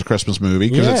more love as a Christmas movie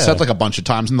because it's Yeah. set like a bunch of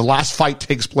times, and the last fight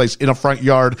takes place in a front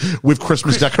yard with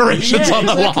Christmas decorations Yeah, on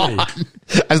the exactly. lawn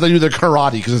as they do their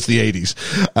karate because it's the 80s.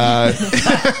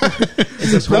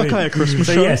 Is this okay, a Christmas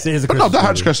So show? yes, it is a No, Christmas Die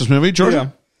Hard's a movie. Christmas movie.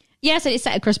 Jordan? Yeah. Yeah, so it's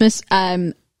set at Christmas.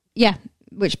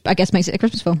 Which I guess makes it a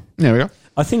Christmas film. There we go.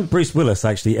 I think Bruce Willis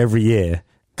actually every year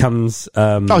comes.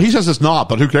 Oh, he says it's not,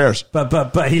 but who cares?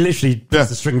 But he literally puts Yeah.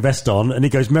 the string vest on and he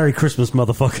goes, "Merry Christmas,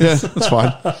 motherfuckers." Yeah, that's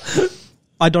fine.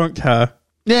 I don't care.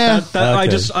 Yeah.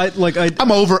 Okay.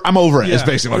 I'm over it, is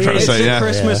basically what I'm trying to It's say. Yeah.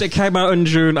 Christmas. It came out in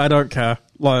June. I don't care.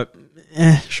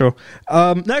 Sure.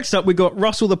 Next up, we got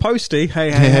Russell the Postie.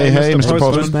 Hey, Mr.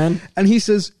 Postman. And he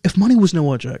says, if money was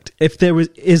no object,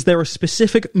 is there a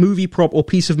specific movie prop or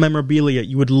piece of memorabilia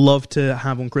you would love to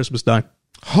have on Christmas Day?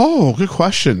 Oh, good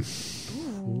question.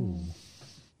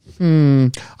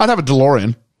 I'd have a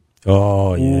DeLorean.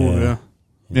 Oh yeah. Ooh, yeah.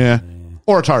 Yeah.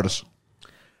 Or a TARDIS.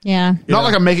 Yeah. Not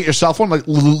like a make it yourself one, like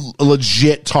a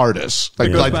legit TARDIS. Like,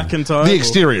 It goes like back in time, the or-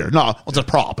 exterior. No, it's a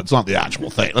prop. It's not the actual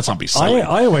thing. Let's not be silly.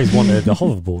 I always wanted a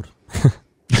hoverboard.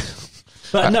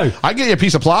 But no, I get you a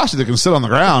piece of plastic that can sit on the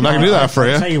ground. I can do that for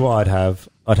I'll you. tell you what I'd have.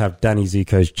 I'd have Danny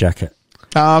Zuko's jacket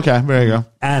Oh, okay. There you go.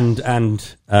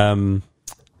 and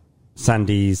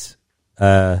Sandy's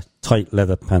tight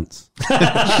leather pants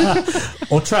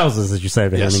or trousers, as you say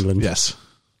over here in England. Yes.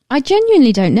 I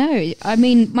genuinely don't know. I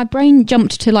mean, my brain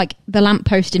jumped to like the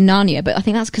lamppost in Narnia, but I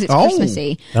think that's because it's Oh,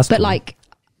 Christmassy. that's but cool.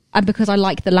 and because I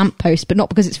like the lamppost, but not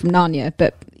because it's from Narnia.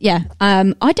 But yeah,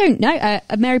 I don't know.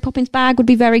 A Mary Poppins bag would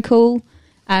be very cool.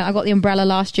 I got the umbrella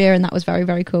last year, and that was very,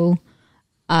 very cool.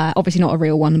 Obviously not a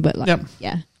real one, but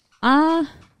yeah.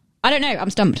 I don't know. I'm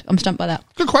stumped. I'm stumped by that.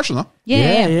 Good question, though.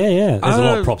 Yeah. There's a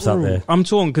lot of props out there. I'm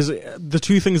torn because the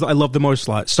two things that I love the most,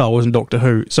 like Star Wars and Doctor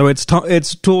Who. So it's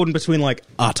torn between like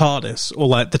a TARDIS or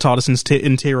like the TARDIS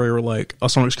interior or like a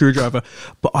sonic screwdriver.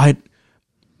 But I'd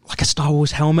like a Star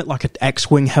Wars helmet, like an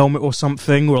X-wing helmet or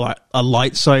something, or like a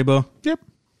lightsaber. Yep.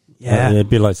 Yeah. It'd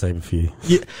be a lightsaber for you.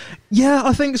 Yeah,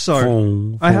 I think so.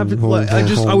 I would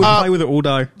play with it all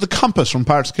day. The compass from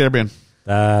Pirates of the Caribbean.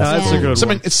 That's Yeah. a good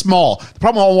Something, one. it's small. The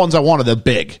problem with all the ones I wanted, they're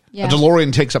big. Yeah. A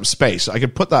DeLorean takes up space. I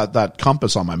could put that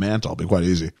compass on my mantle. It'd be quite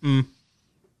easy.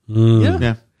 Yeah.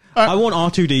 Yeah. I want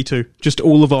R2D2. Just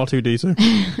all of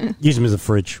R2D2. Use them as a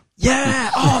fridge.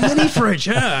 Yeah. Oh, mini fridge.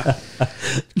 Yeah.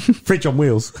 Fridge on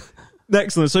wheels.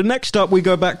 Excellent. So next up, we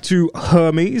go back to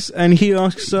Hermes, and he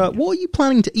asks, what are you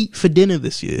planning to eat for dinner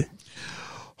this year?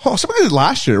 Oh, something I did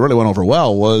last year really went over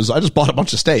well was I just bought a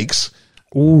bunch of steaks,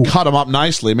 cut them up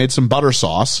nicely, made some butter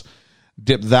sauce,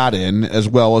 dipped that in, as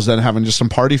well as then having just some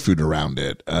party food around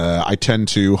it. I tend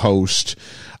to host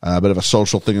a bit of a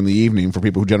social thing in the evening for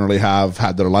people who generally have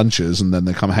had their lunches and then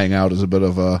they come hang out as a bit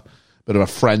of a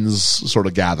friends sort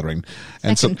of gathering.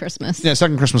 And Second Christmas. Yeah,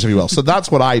 second Christmas, if you will. So that's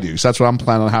what I do. So that's what I'm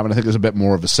planning on having. I think there's a bit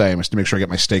more of the same. Is to make sure I get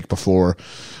my steak before.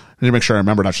 I need to make sure I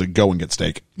remember to actually go and get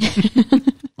steak.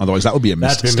 Otherwise, that would be a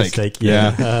That'd be a mistake. mistake,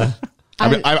 yeah.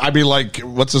 I'd be like,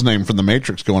 what's his name from The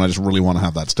Matrix going, I just really want to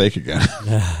have that steak again.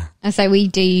 And so we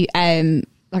do,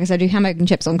 like I said, do hamburger and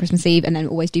chips on Christmas Eve, and then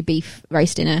always do beef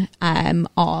roast dinner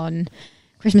on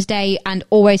Christmas Day, and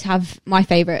always have my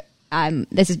favourite.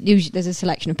 There's a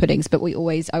selection of puddings, but I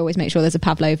always make sure there's a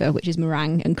pavlova, which is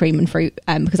meringue and cream and fruit,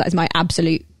 because that is my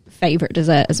absolute favourite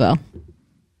dessert as well.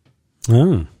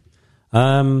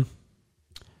 Oh.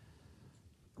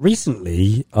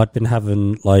 Recently, I'd been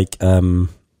having like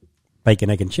bacon,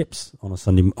 egg, and chips on a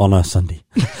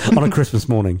Christmas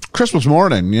morning. Christmas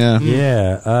morning, yeah.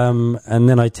 Yeah, and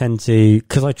then I tend to,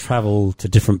 because I travel to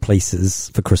different places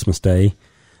for Christmas Day,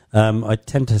 I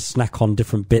tend to snack on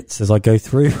different bits as I go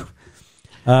through.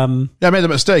 Yeah, I made the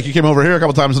mistake. You came over here a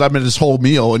couple times and I made this whole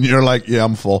meal and you're like, yeah,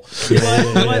 I'm full.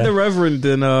 Like the Reverend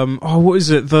in what is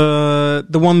it? The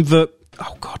one that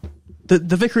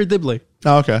the Vicar of Dibley.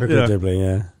 Oh, okay. Regrettably,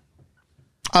 yeah.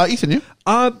 Ethan, you?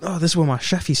 This is where my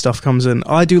chefy stuff comes in.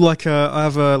 I do I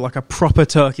have a proper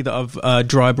turkey that I've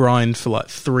dry brined for like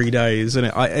 3 days,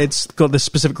 and it's got this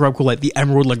specific rub called like the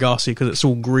Emerald Lagasse because it's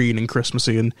all green and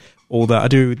Christmassy and all that. I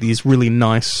do these really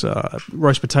nice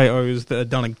roast potatoes that are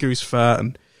done in goose fat,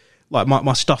 and like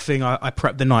my stuffing I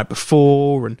prep the night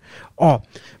before, and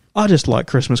I just like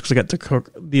Christmas because I get to cook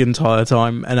the entire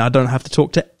time and I don't have to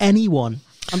talk to anyone.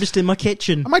 I'm just in my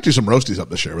kitchen. I might do some roasties up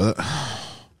this year with it.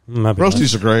 Roasties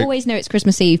Nice. are great. Always know it's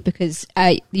Christmas Eve because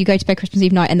you go to bed Christmas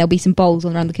Eve night and there'll be some bowls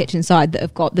around the kitchen side that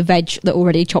have got the veg that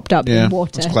already chopped up Yeah, in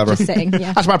water. that's clever. Just sitting.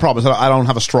 Yeah. That's my problem. Is that I don't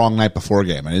have a strong night before a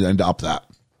game. I need to up that.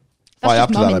 If I That's up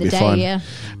just to that, mum in I'd be the day, fine. yeah.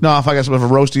 No, if I got some of a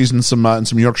roasties and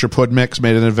some Yorkshire pud mix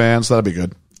made in advance, that'd be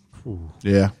good.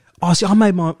 Yeah. Oh, see, I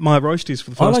made my roasties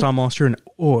for the first time last year, and it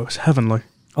was heavenly.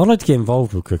 I'd like to get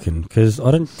involved with cooking because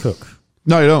I don't cook.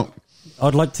 No, you don't.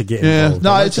 I'd like to get Yeah. involved.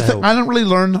 No, I'd like it's to just help. I don't really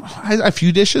learn a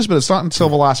few dishes, but it's not until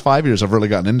the last 5 years I've really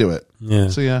gotten into it. Yeah.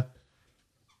 So yeah.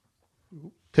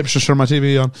 Pip's just turned my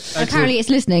TV on. Apparently it's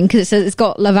listening because it says it's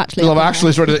got Love Actually. Love up on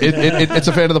Actually, sort of, it's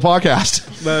a fan of the podcast.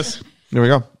 There we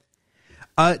go.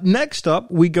 Next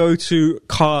up, we go to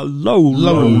Carlo.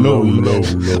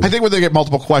 I think when they get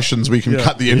multiple questions, we can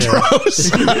cut the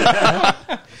intros.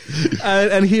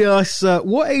 And he asks,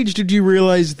 what age did you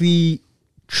realize the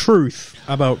truth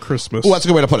about Christmas? Well, that's a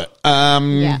good way to put it.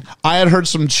 Yeah. I had heard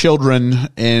some children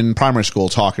in primary school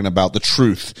talking about the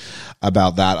truth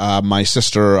about that. My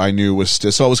sister I knew was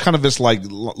so it was kind of this like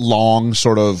long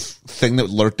sort of thing that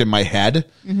lurked in my head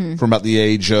from about the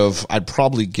age of, I'd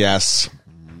probably guess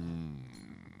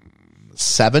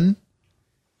 7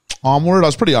 onward. I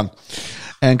was pretty young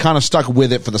and kind of stuck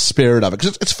with it for the spirit of it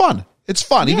because it's fun. It's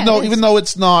fun, Yeah, even though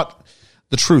it's not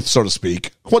the truth, so to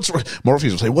speak.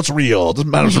 Morpheus will say, "What's real? It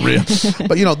doesn't matter if it's real."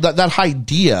 But you know that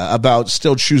idea about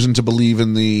still choosing to believe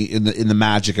in the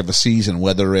magic of a season,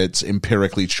 whether it's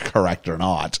empirically correct or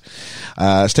not.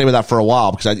 Stay with that for a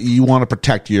while because you want to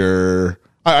protect your.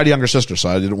 I had a younger sister, so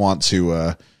I didn't want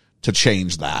to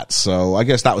change that. So I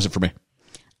guess that was it for me.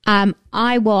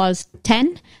 I was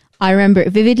 10. I remember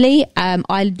it vividly.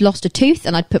 I lost a tooth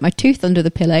and I'd put my tooth under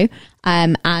the pillow.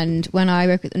 And when I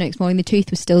woke up the next morning, the tooth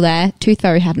was still there. Tooth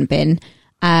fairy hadn't been.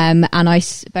 And I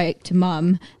spoke to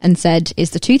mum and said,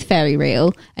 is the tooth fairy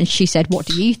real? And she said, what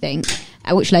do you think?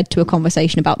 Which led to a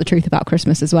conversation about the truth about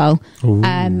Christmas as well.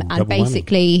 And double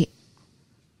basically,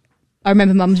 I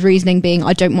remember mum's reasoning being,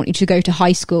 I don't want you to go to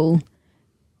high school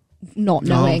not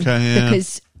knowing. Okay, yeah.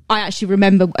 Because I actually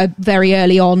remember very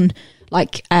early on,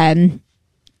 like I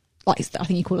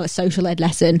think you call it a social ed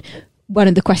lesson. One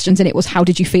of the questions in it was, how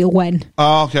did you feel when?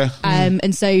 Oh, okay.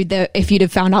 And so if you'd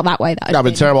have found out that way, that would That'd have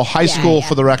been terrible. High school, yeah.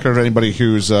 for the record, anybody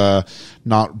who's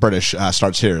not British,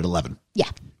 starts here at 11. Yeah.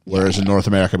 Whereas in North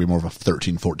America, it'd be more of a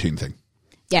 13, 14 thing.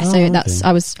 Yeah, Oh, so okay. that's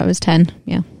I was 10,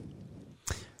 yeah.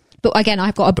 But again,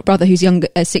 I've got a brother who's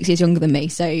 6 years younger than me,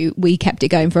 so we kept it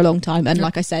going for a long time. And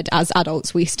like I said, as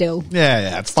adults, we still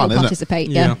Yeah, it's fun, isn't it? participate.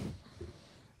 Yeah.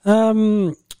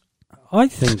 I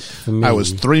think for me, I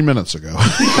was 3 minutes ago.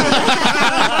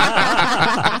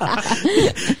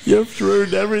 You've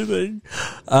ruined everything.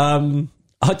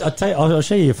 I'll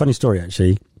show you a funny story.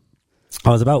 Actually, I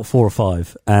was about 4 or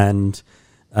 5, and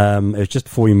it was just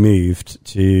before we moved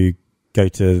to go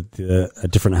to a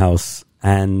different house,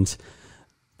 and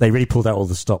they really pulled out all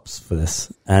the stops for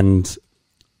this. And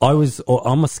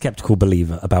I'm a skeptical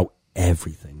believer about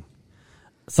everything.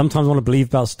 Sometimes I want to believe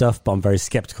about stuff, but I'm very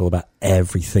skeptical about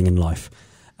everything in life.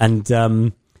 And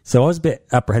so I was a bit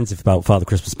apprehensive about Father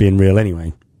Christmas being real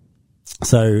anyway.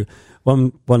 So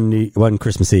one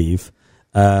Christmas Eve,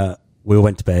 we all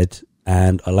went to bed,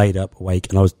 and I laid up awake,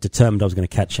 and I was determined I was going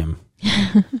to catch him,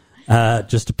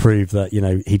 just to prove that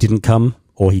he didn't come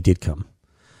or he did come.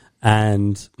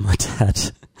 And my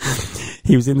dad,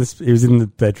 he was in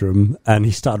the bedroom, and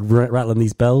he started rattling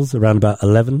these bells around about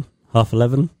half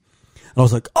 11. And I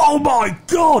was like, oh my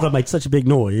God, I made such a big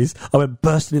noise. I went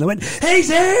bursting in. I went, he's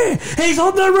here! He's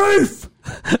on the roof!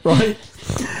 Right?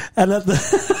 And at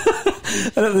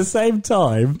the same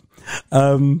time,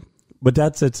 my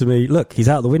dad said to me, look, he's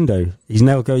out the window. He's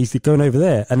going over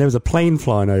there. And there was a plane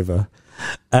flying over.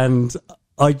 And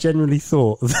I genuinely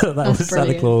thought that was Santa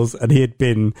brilliant. Claus, and he had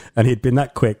been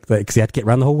that quick because he had to get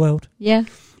around the whole world. Yeah.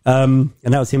 And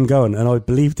that was him going. And I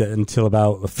believed it until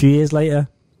about a few years later,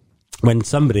 when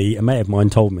a mate of mine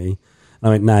told me. And I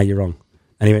went, nah, you're wrong.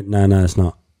 And he went, no, it's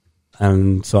not.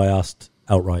 And so I asked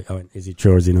outright, I went, is he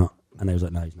true or is he not? And they was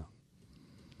like, no, he's not.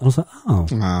 I was like, oh.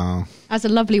 Oh, That's a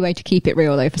lovely way to keep it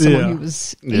real, though, for someone Yeah. who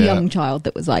was a Yeah. young child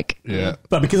that was like, yeah.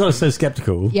 But because I was so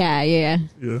skeptical, yeah.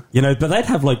 you know, but they'd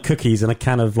have like cookies and a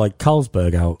can of like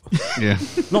Carlsberg out. Yeah.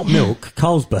 Not milk,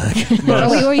 Carlsberg. Well,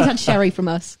 we always had sherry from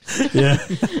us. Yeah.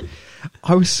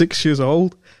 I was 6 years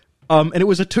old, and it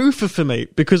was a twofer for me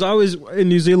because I was in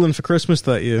New Zealand for Christmas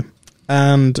that year,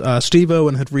 and Steve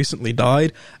Irwin had recently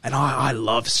died, and I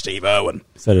love Steve Irwin.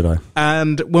 So did I.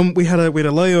 And when we had a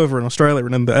layover in Australia,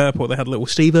 and in the airport, they had a little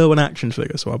Steve Irwin action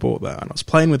figure, so I bought that, and I was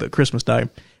playing with it at Christmas Day,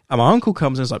 and my uncle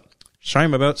comes and is like,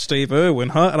 "Shame about Steve Irwin,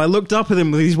 huh?" And I looked up at him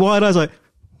with these wide eyes, like,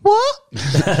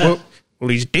 "What?" well,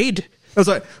 he's dead. I was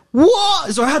like,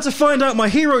 "What?" So I had to find out my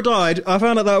hero died. I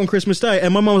found out that on Christmas Day,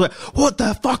 and my mum was like, "What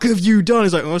the fuck have you done?"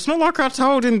 He's like, "Well, it's not like I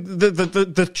told him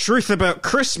the truth about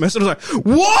Christmas." And I was like,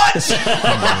 "What?"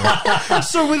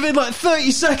 So within like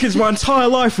 30 seconds, my entire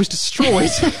life was destroyed.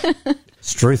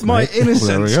 Struth, My mate.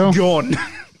 innocence There we gone.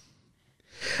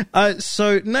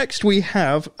 So next we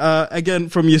have, again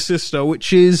from your sister,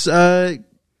 which is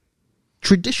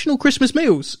traditional Christmas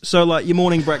meals. So like your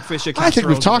morning breakfast, your I think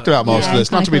we've casseroles talked and about most Yeah, of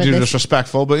this. Not to be I too covered this.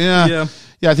 disrespectful, but yeah.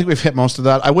 I think we've hit most of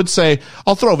that. I would say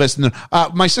I'll throw this in there.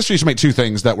 My sister used to make two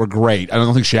things that were great. I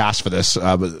don't think she asked for this,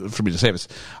 but for me to say this,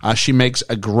 she makes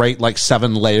a great like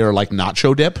 7-layer like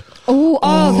nacho dip. Oh,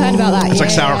 I've heard about that. It's like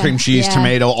Yeah, sour yeah. cream, cheese, Yeah.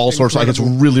 tomato, all sorts. Like it's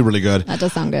really, really good. That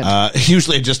does sound good.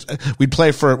 Usually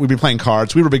we'd be playing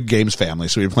cards. We were a big games family,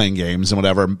 so we'd be playing games and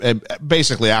whatever. And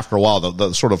basically after a while,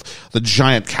 the sort of the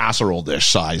giant casserole dish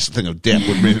size thing of dip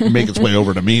would make its way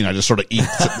over to me, and I just sort of eat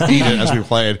it as we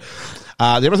played. The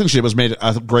other thing she did was made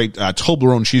a great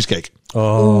Toblerone cheesecake.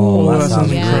 Oh, that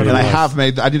sounds yeah. incredible. And I have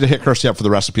I need to hit Kirsty up for the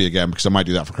recipe again because I might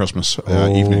do that for Christmas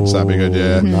evenings. That'd be good.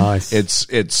 Yeah. Nice. It's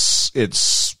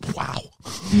wow.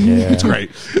 Yeah. It's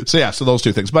great. So those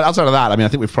two things. But outside of that, I mean, I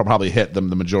think we've probably hit the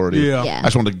majority. Yeah. Yeah. I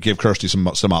just wanted to give Kirsty some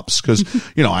ups because,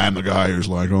 you know, I am the guy who's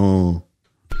like, oh.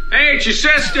 Hey, it's your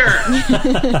sister!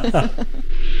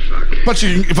 But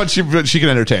she can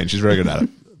entertain. She's very good at it.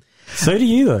 So do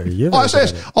you, though. You're Oh, I very say good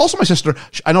this. at it. Also, my sister,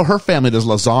 I know her family does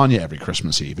lasagna every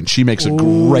Christmas Eve, and she makes a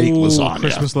great lasagna.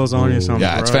 Christmas lasagna sounds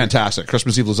Yeah, it's great. fantastic.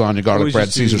 Christmas Eve lasagna, garlic Always bread,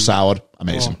 used to- Caesar salad.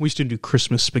 Amazing. Oh, we used to do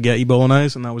Christmas spaghetti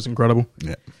bolognese, and that was incredible.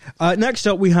 Yeah. Next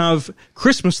up, we have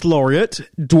Christmas laureate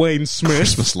Dwayne Smith.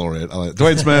 Christmas laureate. I like it.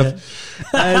 Dwayne Smith.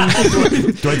 And,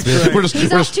 we're just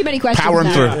asked too many questions powering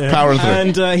now. through. Powering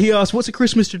through. and he asked, "What's a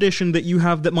Christmas tradition that you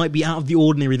have that might be out of the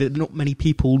ordinary that not many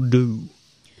people do?"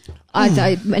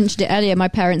 I mentioned it earlier. My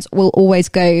parents will always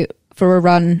go for a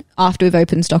run after we've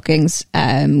opened stockings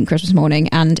Christmas morning,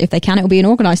 and if they can, it will be an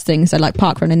organised thing. So, like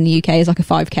Parkrun in the UK is like a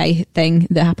 5K thing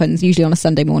that happens usually on a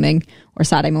Sunday morning or a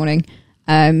Saturday morning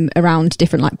around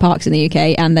different like parks in the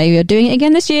UK, and they are doing it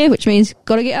again this year, which means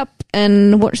got to get up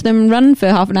and watch them run for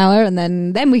half an hour, and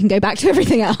then we can go back to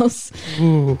everything else.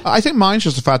 I think mine's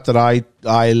just the fact that I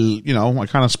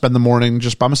kind of spend the morning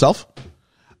just by myself.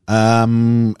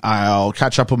 I'll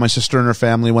catch up with my sister and her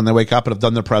family when they wake up and have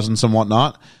done their presents and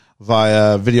whatnot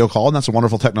via video call, and that's a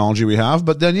wonderful technology we have.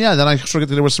 But then, then I sort of get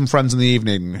together with some friends in the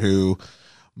evening who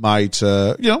might,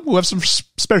 who have some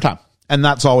spare time. And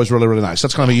that's always really, really nice.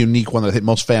 That's kind of a unique one that I think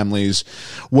most families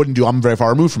wouldn't do. I'm very far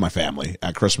removed from my family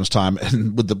at Christmas time,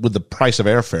 and with the price of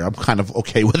airfare, I'm kind of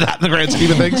okay with that in the grand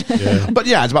scheme of things. But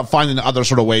yeah, it's about finding other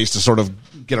sort of ways to sort of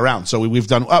get around. So we've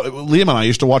done. Liam and I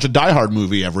used to watch a Die Hard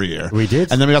movie every year. We did.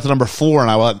 and then we got to number 4,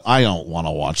 and I went, I don't want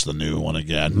to watch the new one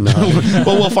again. No.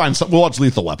 Well, we'll watch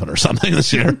Lethal Weapon or something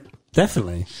this year.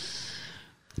 Definitely.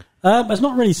 It's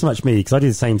not really so much me, because I do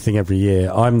the same thing every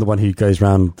year. I'm the one who goes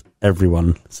around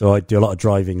everyone, so I do a lot of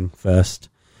driving first.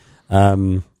 It's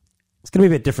going to be a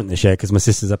bit different this year because my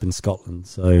sister's up in Scotland,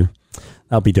 so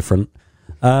that'll be different.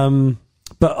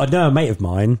 But I know a mate of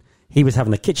mine, he was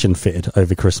having a kitchen fitted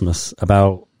over Christmas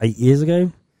about 8 years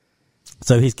ago,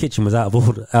 so his kitchen was out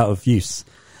of use.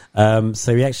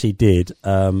 So he actually did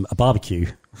a barbecue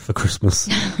for Christmas,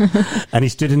 and he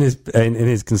stood in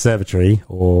his conservatory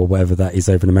or whatever that is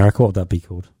over in America. What would that be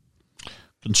called?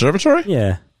 Conservatory?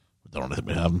 Yeah, I don't think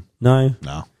we have them. no,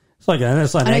 No. it's like an I know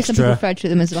some people extra. refer to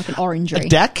them as like an orangery. A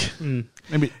deck?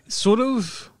 Maybe. Sort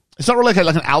of. It's not really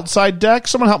like an outside deck.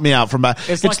 Someone help me out from that.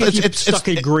 It's like if you stuck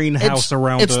a greenhouse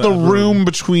around It's a the room. room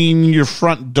between your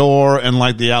front door and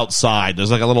like the outside. There's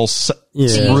like a little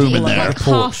Yeah. room in Like there. a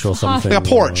porch or something. Like a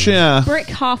porch, yeah. Brick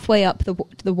halfway up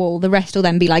the wall. The rest will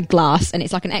then be like glass, and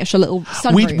it's like an extra little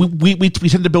sunroom. We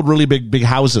tend to build really big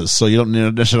houses, so you don't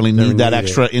necessarily need that need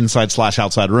extra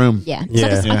inside/outside room. Yeah, it's Yeah.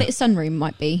 like Yeah. I think a sunroom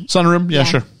might be. Sunroom, yeah, Yeah.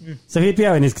 sure. So he'd be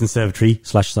out in his conservatory /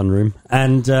 sunroom,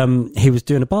 and he was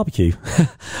doing a barbecue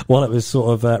while it was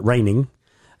sort of raining,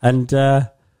 and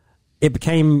it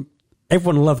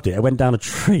Everyone loved it. I went down a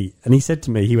treat, and he said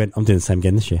to me, I'm doing the same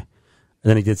again this year. And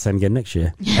then he did the same again next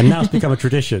year. And now it's become a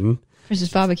tradition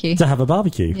Christmas barbecue. to have a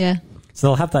barbecue. Yeah. So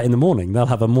they'll have that in the morning. They'll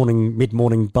have a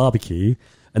mid-morning barbecue,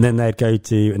 and then they'd go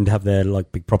to and have their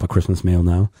like big proper Christmas meal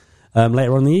now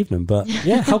later on in the evening. But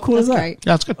yeah, how cool is that? Great.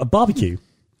 Yeah, it's good. A barbecue.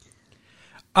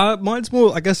 Mine's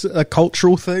more, I guess, a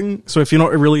cultural thing. So if you're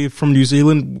not really from New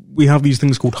Zealand, we have these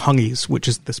things called hungies, which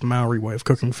is this Maori way of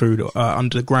cooking food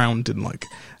underground in like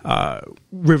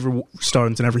river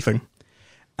stones and everything.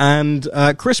 And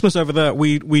Christmas over there,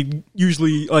 we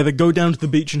usually either go down to the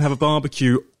beach and have a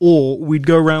barbecue, or we'd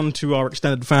go around to our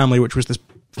extended family, which was this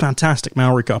fantastic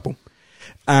Maori couple.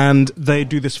 And they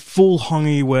do this full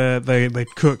hungy where they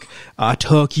cook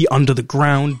turkey under the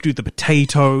ground, do the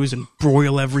potatoes and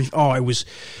broil everything. Oh,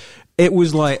 it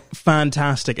was like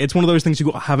fantastic. It's one of those things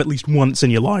you've got to have at least once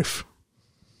in your life.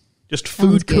 Just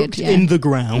food Sounds good, cooked yeah. in the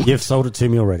ground. You've sold it to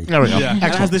me already. There we go. Yeah, and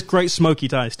it has this great smoky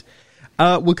taste.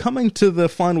 We're coming to the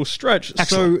final stretch.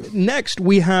 Excellent. So next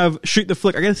we have Shoot the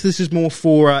Flick. I guess this is more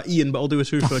for Ian, but I'll do a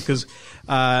twofer because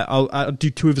I'll do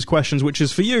two of his questions, which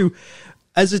is for you.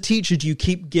 As a teacher, do you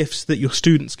keep gifts that your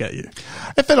students get you?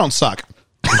 If they don't suck.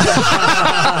 So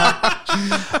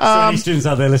any students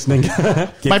out there listening,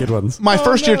 get good ones. My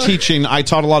first year teaching, I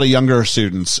taught a lot of younger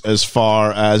students as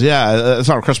far as, it's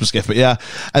not a Christmas gift, but yeah,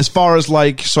 as far as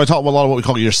like, so I taught a lot of what we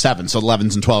call year 7, so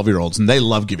 11s and 12-year-olds, and they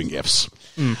love giving gifts.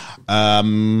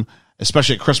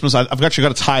 Especially at Christmas. I've actually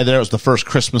got a tie there. It was the first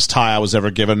Christmas tie I was ever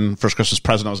given, first Christmas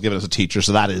present I was given as a teacher,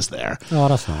 so that is there. Oh,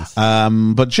 that's nice.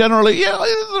 But generally, yeah,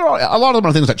 a lot of them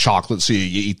are things like chocolates, so you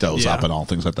eat those Yeah. up and all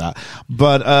things like that.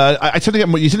 But I tend to get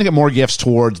you tend to get more gifts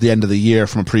towards the end of the year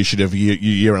from appreciative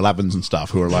year 11s and stuff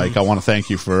who are like, I want to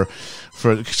thank you for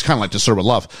it's kind of like to serve with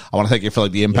love. I want to thank you for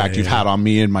like the impact you've had on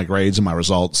me and my grades and my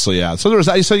results. So yeah, so there's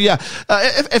that. So yeah,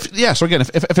 so again,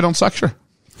 if it don't suck, sure.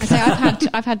 I say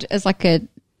I've had as like a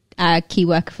key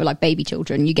worker for like baby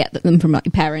children. You get them from like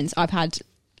your parents. I've had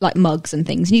like mugs and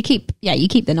things, and you keep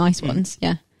the nice ones.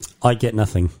 Yeah. I get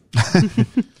nothing.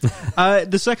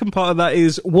 The second part of that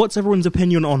is, what's everyone's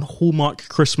opinion on Hallmark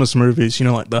Christmas movies? You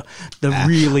know, like the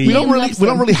really... We don't loves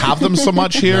really have them so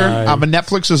much here. No. But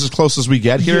Netflix is as close as we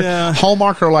get here. Yeah.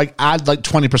 Hallmark are like add like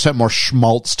 20% more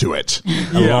schmaltz to it.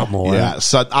 A lot more. Yeah,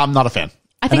 so I'm not a fan.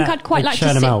 I think And I'd quite they like to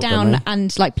churn 'em sit out, don't down they?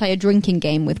 and like play a drinking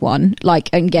game with one, like,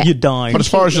 and get. You die. But as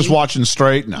far as just watching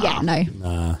straight, no. Yeah,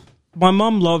 no. My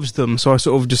mum loves them, so I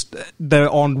sort of just, they're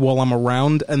on while I'm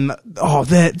around, and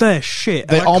they're shit.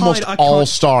 They And I almost can't- all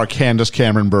star Candace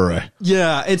Cameron Bure.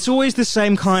 Yeah, it's always the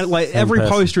same kind. Like every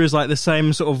person. poster is like the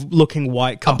same sort of looking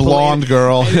white couple, blonde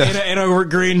girl. in a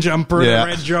green jumper and Yeah. a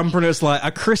red jumper, and it's like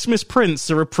a Christmas prince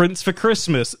or a prince for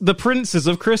Christmas, the princes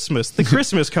of Christmas, the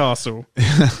Christmas castle.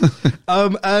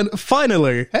 And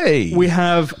finally, Hey. we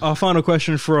have our final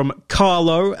question from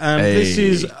Carlo, and this Hey.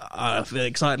 is the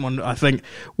exciting one, I think,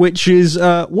 which is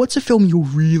what's a film you're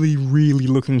really, really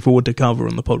looking forward to cover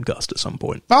on the podcast at some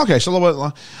point? Okay, so a little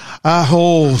bit.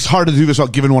 It's hard to do this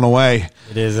without giving one away.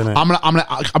 It is, isn't it? I'm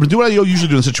gonna do what I usually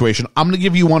do in the situation. I'm gonna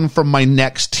give you one from my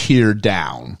next tier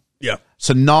down. Yeah.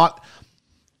 So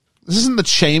this isn't The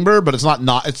Chamber, but it's not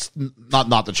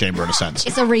The Chamber in a sense.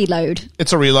 It's a reload.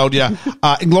 It's a reload, yeah.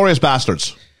 Inglourious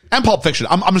Bastards and Pulp Fiction.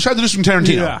 I'm excited to do some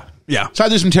Tarantino. Yeah. Excited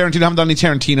to do some Tarantino. I haven't done any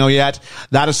Tarantino yet.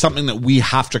 That is something that we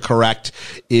have to correct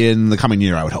in the coming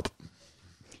year, I would hope.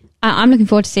 I'm looking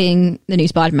forward to seeing the new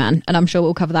Spider-Man, and I'm sure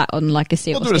we'll cover that on like a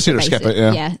see it We'll or do a see it or skip it,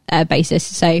 yeah. basis.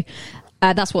 So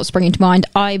that's what's springing to mind.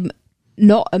 I'm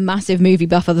not a massive movie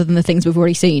buff other than the things we've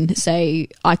already seen, so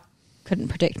I couldn't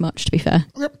predict much, to be fair.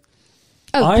 Yep.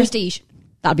 Oh, Prestige.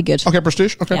 That'd be good. Okay,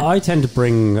 Prestige. Okay. Yeah. I tend to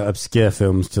bring obscure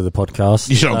films to the podcast.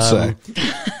 You don't say.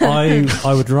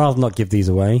 I would rather not give these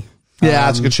away Yeah,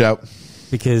 that's a good shout.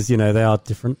 because, you know, they are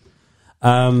different.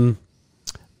 But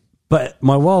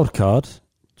my wild card,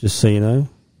 just so you know,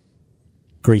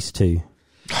 Grease 2.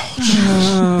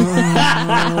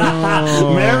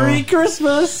 Merry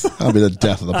Christmas! That'll be the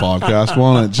death of the podcast,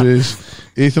 won't it? Jeez.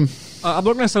 Ethan? I'm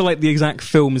not going to say like the exact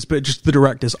films, but just the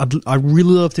directors. I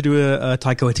really love to do a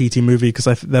Taika Waititi movie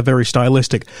because they're very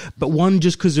stylistic. But one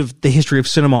just because of the history of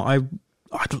cinema, I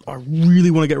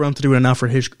really want to get around to doing an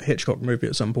Alfred Hitchcock movie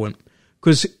at some point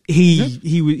because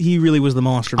he really was the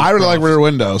master. Of his I really like craft. Rear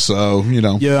Window, so, you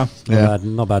know. Yeah.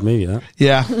 Not bad movie, that.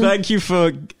 Yeah. Thank you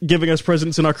for giving us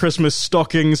presents in our Christmas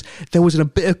stockings. There wasn't a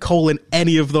bit of coal in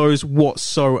any of those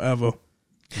whatsoever.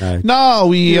 No,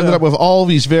 we ended up with all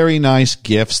these very nice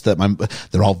gifts that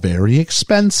they're all very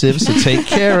expensive, so take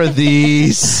care of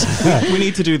these. We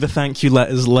need to do the thank you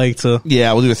letters later.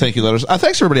 Yeah, we'll do the thank you letters.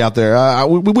 Thanks everybody out there.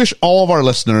 We wish all of our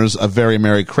listeners a very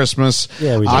Merry Christmas.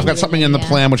 Yeah, we do. I've got something in the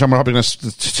plan, which I'm probably going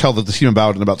to tell the team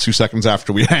about 2 seconds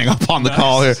after we hang up on the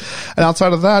call here. And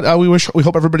outside of that, we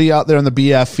hope everybody out there in the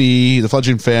BFE, the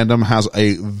Fledgling Fandom, has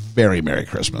a very Merry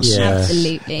Christmas. Yeah.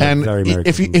 Absolutely. And Very Merry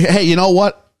if you, Christmas. hey, you know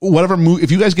what?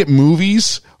 If you guys get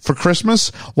movies for Christmas,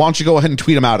 why don't you go ahead and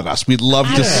tweet them out at us? We'd love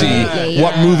to see Absolutely,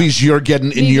 what yeah. movies you're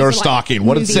getting in Movies your are like stocking.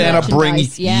 What did movie Santa bring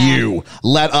merchandise, yeah. you?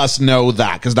 Let us know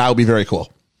that, because that would be very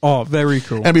cool. Oh, very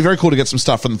cool. And it'd be very cool to get some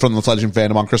stuff from the Fledgling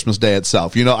Fandom on Christmas Day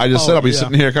itself. You know, I just said I'll be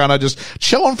sitting here kind of just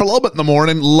chilling for a little bit in the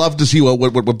morning. Love to see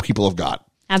what people have got.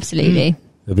 Absolutely.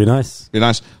 It'll be nice. Be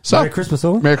nice. So, Merry Christmas,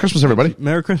 all. Merry Christmas, everybody.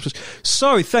 Merry Christmas.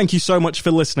 So, thank you so much for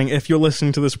listening. If you're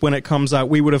listening to this when it comes out,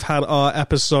 we would have had our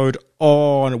episode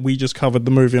on, we just covered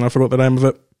the movie and I forgot the name of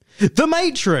it. The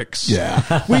Matrix.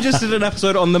 Yeah. We just did an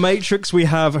episode on The Matrix. We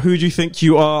have Who Do You Think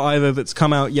You Are, either that's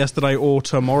come out yesterday or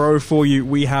tomorrow for you.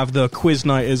 We have the quiz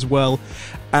night as well.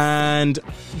 And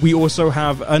we also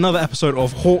have another episode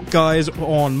of Hawkeyes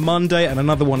on Monday and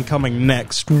another one coming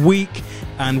next week.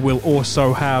 And we'll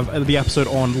also have the episode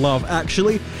on Love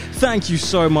Actually. Thank you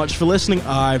so much for listening.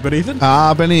 I've been Ethan.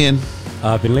 I've been Ian.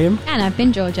 I've been Liam. And I've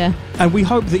been Georgia. And we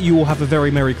hope that you all have a very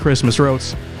Merry Christmas, or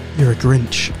else you're a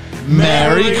Grinch.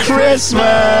 Merry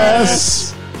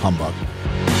Christmas! Humbug.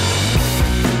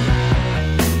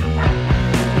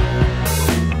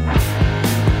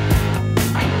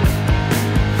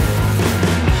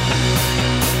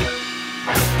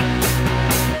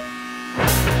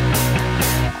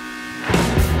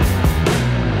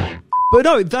 But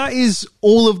no, that is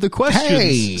all of the questions.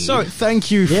 Hey. So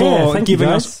thank you Yeah, for thank you, giving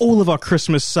guys. us all of our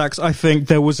Christmas sacks. I think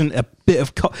there wasn't a bit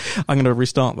of... I'm going to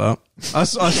restart that. I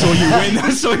saw you win.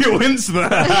 I saw you wince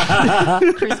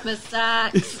there. Christmas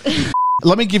sacks.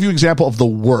 Let me give you an example of the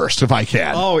worst, if I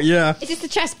can. Oh, yeah. Is this the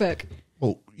chess book?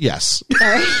 Oh, yes.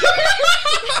 Sorry.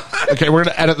 Okay, we're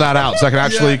going to edit that out so I can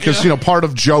actually, because, part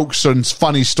of jokes and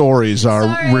funny stories are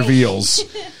Sorry. reveals.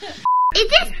 Is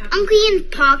this Uncle Ian's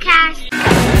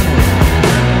podcast?